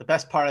 the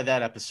best part of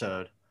that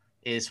episode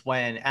is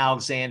when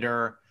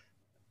Alexander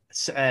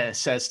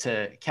says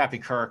to Captain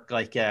Kirk,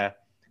 like,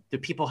 do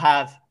people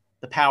have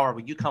the power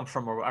where you come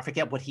from? Or I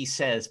forget what he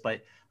says,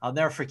 but I'll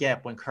never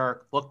forget when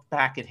Kirk looked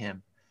back at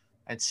him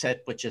and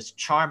said with just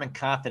charm and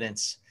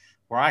confidence,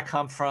 where I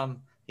come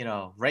from,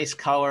 race,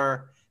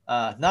 color,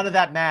 none of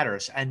that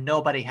matters, and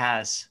nobody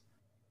has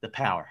the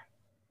power.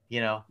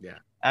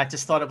 I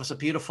just thought it was a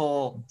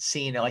beautiful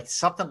scene, like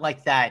something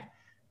like that.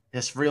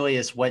 This really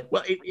is what.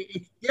 Well,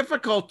 it's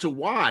difficult to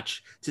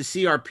watch, to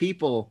see our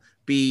people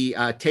be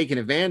taken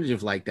advantage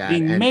of like that,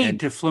 being made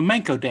to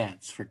flamenco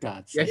dance, for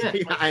God's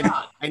sake.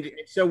 And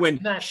so when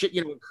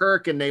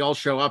Kirk and they all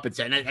show up and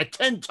say, at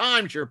 10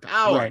 times your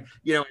power,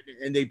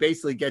 and they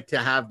basically get to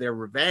have their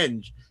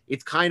revenge.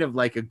 It's kind of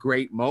like a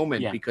great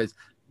moment because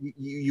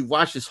you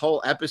watch this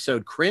whole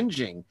episode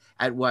cringing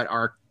at what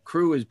our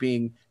crew is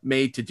being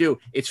made to do.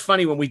 It's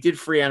funny, when we did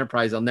Free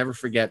Enterprise, I'll never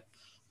forget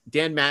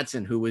Dan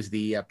Matson, who was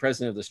the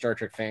president of the Star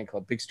Trek fan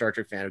club, big Star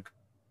Trek fan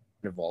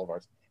of all of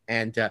ours.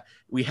 And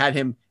we had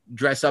him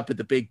dress up at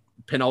the big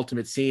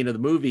penultimate scene of the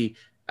movie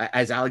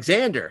as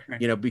Alexander,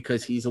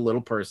 because he's a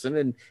little person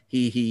and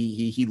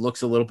he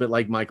looks a little bit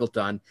like Michael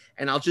Dunn.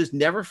 And I'll just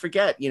never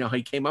forget, how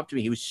he came up to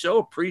me. He was so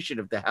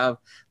appreciative to have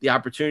the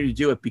opportunity to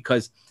do it,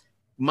 because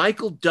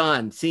Michael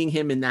Dunn, seeing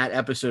him in that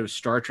episode of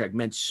Star Trek,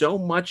 meant so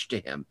much to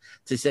him,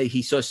 to say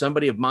he saw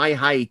somebody of my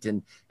height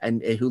and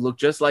who looked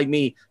just like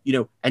me,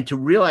 and to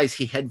realize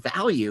he had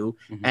value,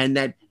 and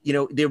that,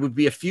 there would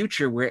be a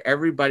future where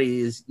everybody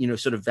is,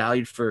 sort of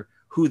valued for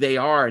who they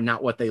are and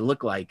not what they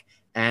look like.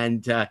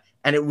 And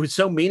it was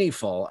so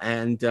meaningful.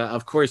 And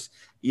of course,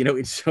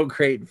 it's so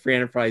great in Free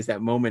Enterprise,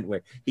 that moment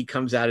where he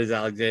comes out as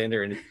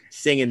Alexander and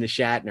singing the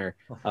Shatner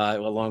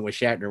along with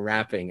Shatner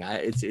rapping.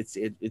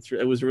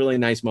 It was a really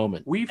nice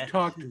moment. We've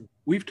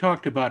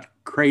talked about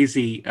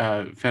crazy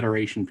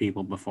Federation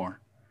people before,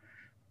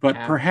 but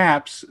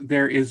perhaps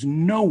there is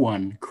no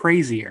one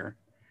crazier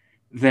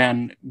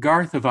than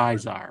Garth of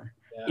Izar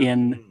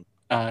in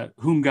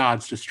Whom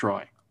Gods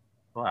Destroy.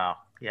 Wow.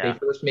 Yeah. They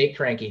first made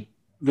Cranky.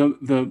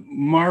 The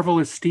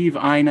marvelous Steve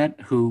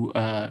Einat,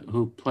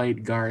 who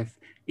played Garth,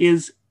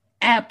 is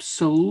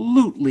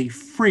absolutely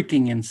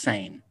freaking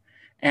insane,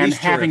 and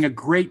having a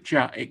great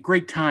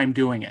time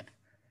doing it.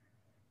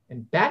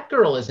 And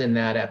Batgirl is in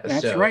that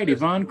episode. That's right,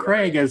 Yvonne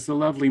Craig as the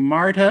lovely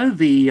Marta,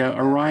 the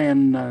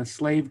Orion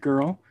slave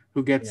girl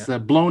who gets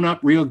blown up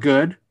real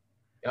good.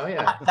 Oh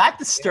yeah, that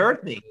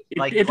disturbed me.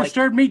 It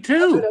disturbed me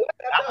too.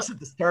 That was a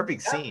disturbing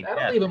scene.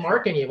 That'll leave a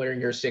mark on you when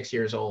you're 6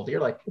 years old.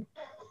 You're like,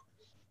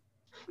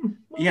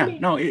 yeah,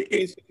 no,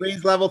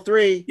 Queen's level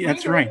 3. Yeah,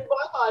 that's right.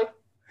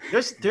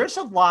 There's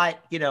a lot,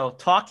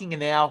 talking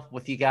now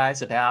with you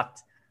guys about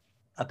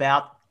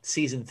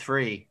season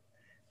 3.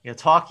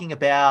 Talking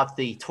about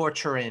the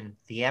torture and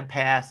the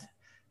empath,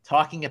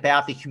 talking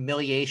about the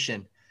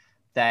humiliation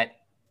that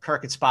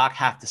Kirk and Spock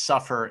have to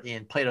suffer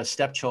in Plato's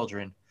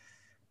Stepchildren,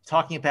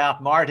 talking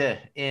about Marta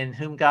in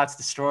Whom Gods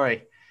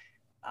Destroy.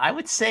 I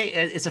would say,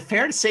 is it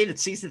fair to say that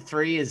season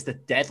 3 is the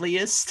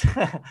deadliest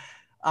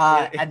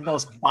and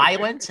most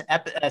violent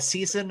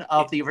season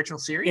of the original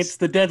series? It's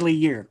the deadly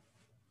year.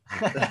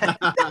 And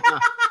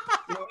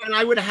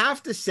I would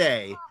have to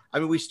say, I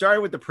mean, we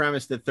started with the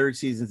premise that third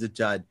season's a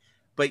dud,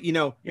 but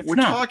we're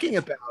talking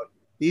about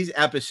these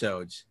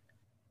episodes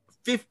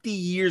 50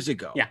 years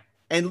ago. Yeah.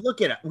 And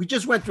look at it. We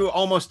just went through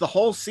almost the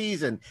whole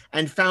season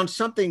and found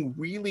something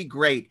really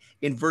great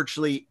in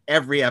virtually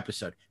every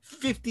episode.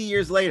 50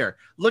 years later,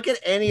 look at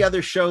any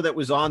other show that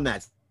was on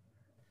that.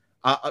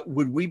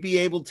 Would we be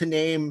able to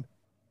name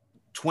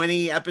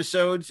 20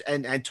 episodes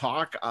and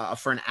talk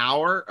for an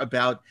hour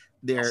about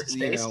their,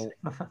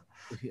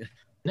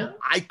 No,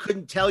 I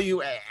couldn't tell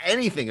you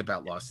anything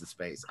about Lost in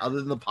Space other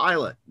than the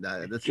pilot.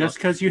 That's just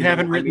because you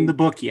haven't written the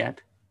book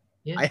yet.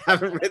 Yeah. I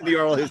haven't written the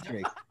oral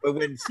history, but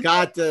when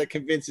Scott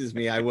convinces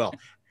me, I will.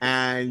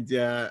 And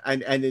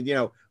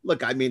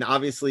look, I mean,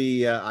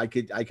 obviously, I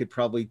could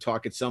probably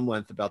talk at some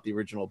length about the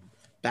original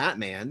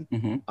Batman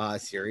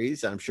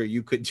series. I'm sure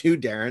you could too,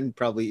 Darren,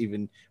 probably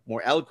even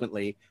more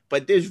eloquently.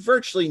 But there's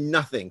virtually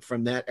nothing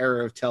from that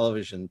era of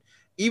television,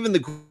 even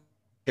the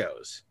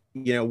shows,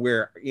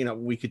 where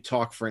we could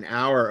talk for an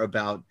hour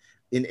about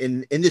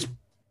in this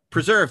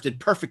preserved in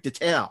perfect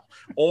detail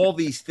all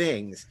these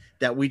things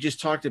that we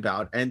just talked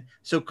about. And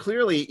so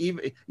clearly,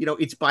 even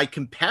it's by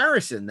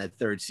comparison that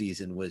third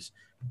season was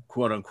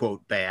quote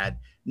unquote bad,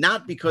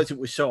 not because it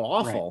was so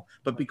awful,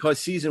 but because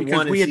season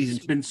 1 and season 2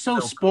 had been so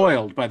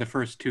spoiled by the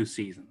first 2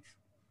 seasons.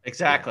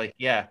 Exactly.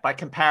 Yeah. By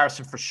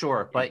comparison, for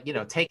sure. But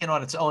taken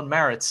on its own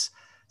merits,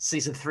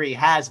 season 3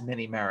 has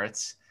many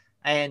merits.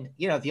 And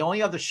the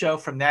only other show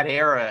from that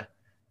era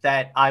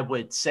that I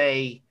would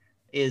say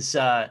is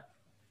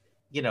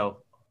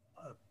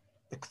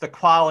the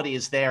quality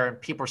is there and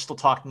people are still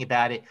talking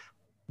about it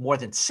more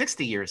than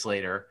 60 years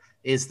later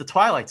is The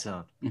Twilight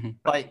Zone.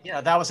 But,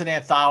 that was an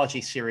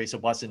anthology series.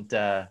 It wasn't,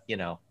 To me,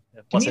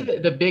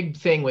 the big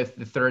thing with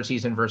the third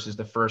season versus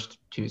the first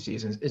 2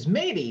 seasons is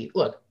maybe,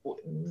 look,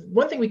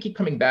 one thing we keep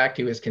coming back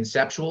to is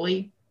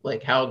conceptually,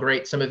 like how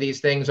great some of these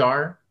things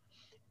are.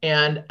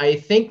 And I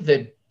think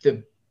that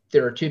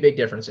there are 2 big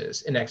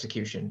differences in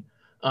execution.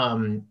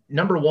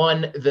 Number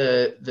one,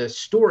 the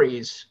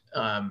stories,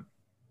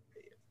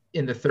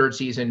 in the third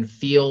season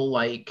feel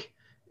like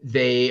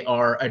they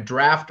are a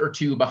draft or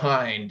 2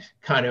 behind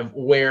kind of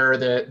where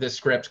the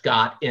script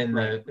got in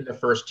the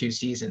first 2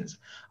 seasons.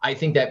 I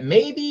think that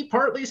may be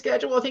partly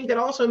schedule. I think that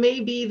also may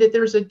be that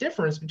there's a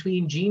difference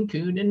between Gene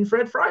Coon and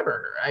Fred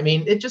Freiberger. I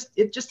mean, it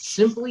just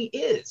simply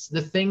is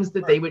the things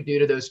that they would do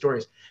to those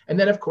stories. And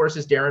then, of course,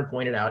 as Darren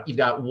pointed out, you've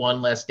got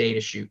one less day to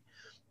shoot.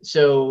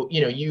 So,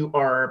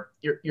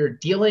 you're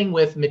dealing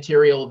with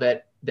material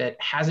that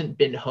hasn't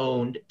been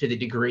honed to the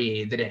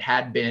degree that it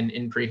had been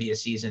in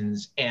previous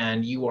seasons,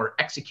 and you are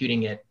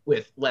executing it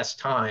with less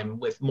time,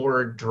 with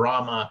more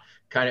drama,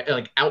 kind of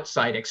like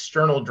outside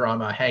external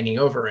drama hanging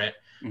over it.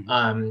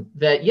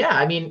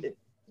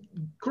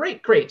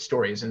 Great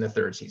stories in the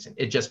third season.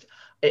 It just,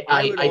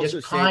 I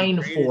just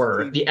pine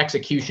for the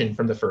execution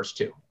from the first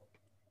 2.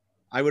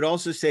 I would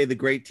also say the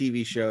great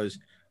TV shows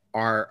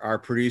are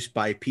produced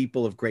by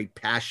people of great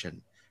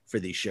passion for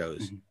these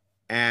shows.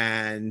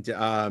 And,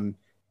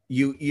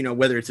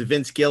 whether it's a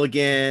Vince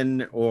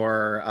Gilligan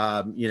or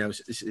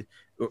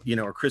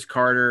or Chris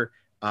Carter,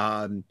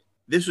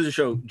 this was a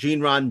show. Gene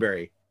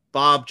Roddenberry,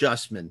 Bob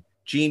Justman,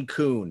 Gene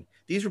Coon.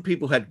 These were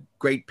people who had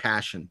great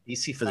passion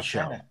for the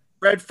show.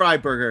 Fred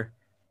Freiberger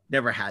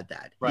never had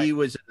that. Right. He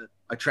was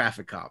a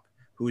traffic cop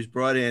who was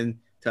brought in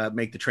to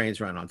make the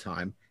trains run on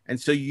time, and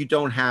so you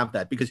don't have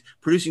that because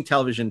producing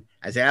television,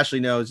 as Ashley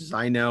knows, as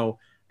I know,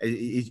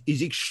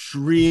 is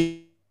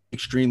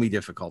extremely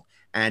difficult.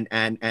 And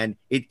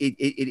it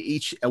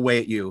eats away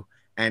at you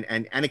and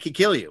it can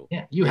kill you.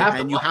 Yeah, you have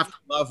to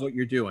love what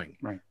you're doing.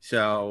 Right.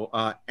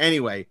 So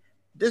anyway,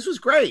 this was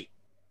great.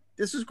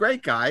 This was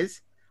great,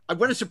 guys.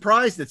 What a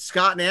surprise that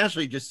Scott and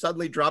Ashley just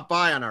suddenly dropped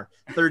by on our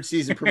third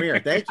season premiere.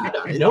 Thank you,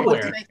 guys.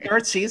 Nowhere.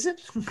 Third season?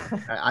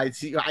 I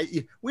see.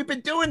 We've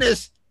been doing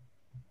this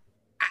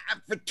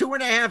for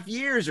 2.5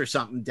 years or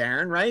something,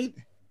 Darren, right?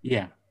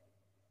 Yeah.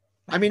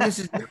 I mean, I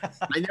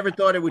never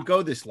thought it would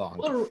go this long.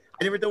 Well,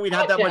 I never thought we'd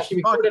have that much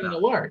to talk about. In a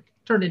lark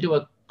turned into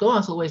a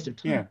colossal waste of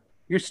time. Yeah.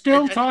 You're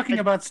still talking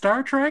about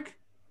Star Trek?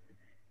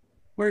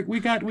 We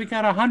got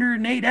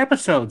 108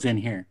 episodes in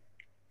here.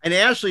 And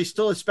Ashley's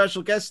still a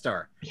special guest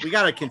star. We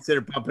got to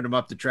consider bumping him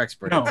up to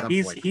Trexpert. No,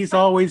 he's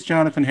always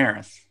Jonathan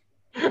Harris.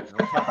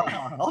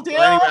 I'll do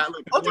Well,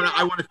 anyway, look,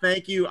 I want to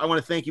thank you. I want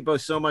to thank you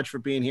both so much for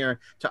being here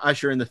to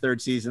usher in the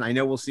third season. I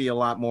know we'll see a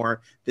lot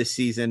more this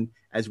season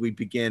as we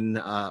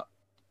begin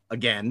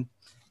again,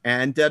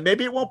 and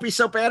maybe it won't be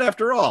so bad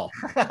after all.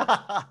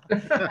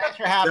 Thanks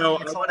for having So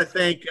me. I want to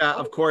thank,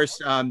 of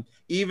course,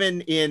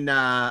 even in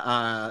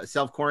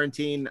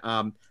self-quarantine,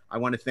 I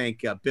want to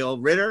thank Bill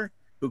Ritter,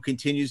 who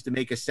continues to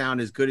make us sound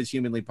as good as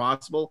humanly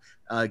possible,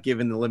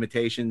 given the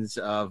limitations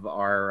of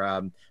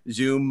our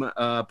Zoom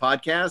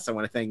podcast. I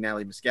want to thank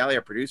Natalie Muscali,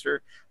 our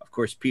producer, of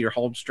course, Peter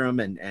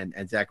Holmstrom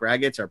and Zach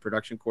Ragetz, our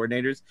production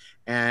coordinators.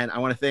 And I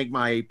want to thank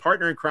my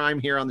partner in crime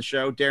here on the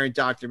show, Darren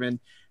Doctorman,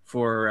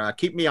 for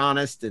keeping me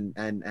honest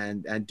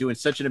and doing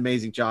such an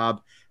amazing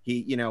job.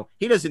 He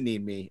doesn't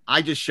need me.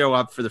 I just show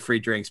up for the free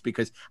drinks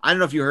because I don't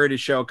know if you heard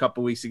his show a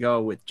couple weeks ago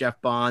with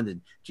Jeff Bond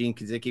and Gene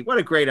Kazicki. What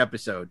a great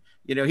episode.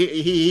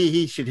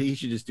 He should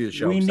just do the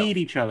show. We himself. need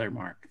each other,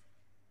 Mark.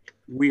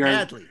 We are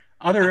Badly.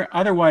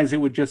 Otherwise, it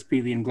would just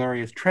be the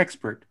Inglorious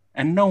Trexpert,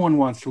 and no one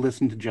wants to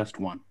listen to just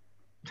one.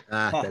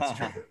 That's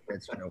true.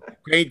 That's true.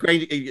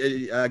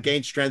 Great,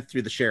 gain strength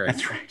through the sharing.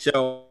 That's right.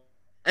 So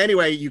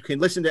anyway, you can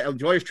listen to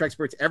Inglorious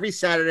Trexperts every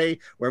Saturday,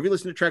 wherever you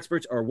listen to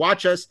Trexperts, or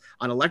watch us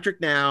on Electric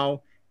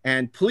Now.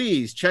 And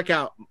please check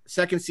out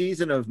second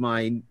season of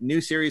my new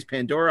series,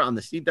 Pandora, on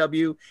the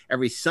CW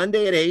every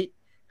Sunday at 8.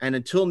 And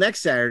until next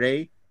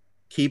Saturday,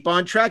 keep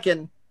on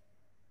trekking.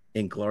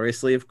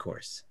 Ingloriously, of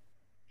course.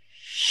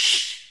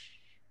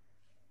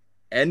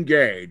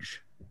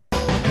 Engage.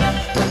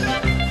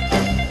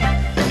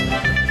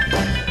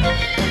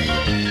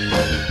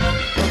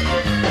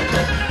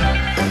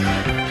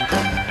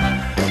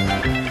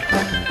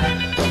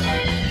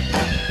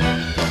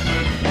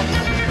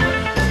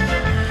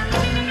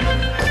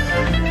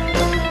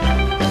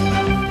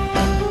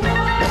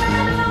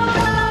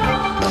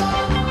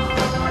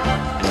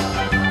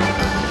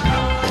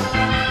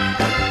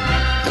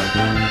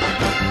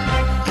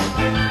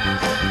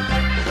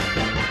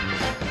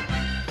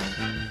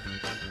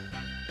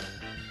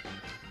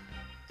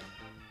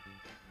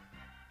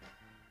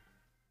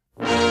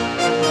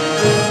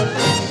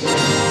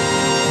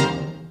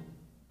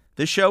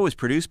 This show is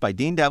produced by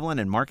Dean Devlin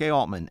and Mark A.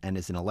 Altman and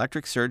is an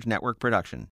Electric Surge Network production.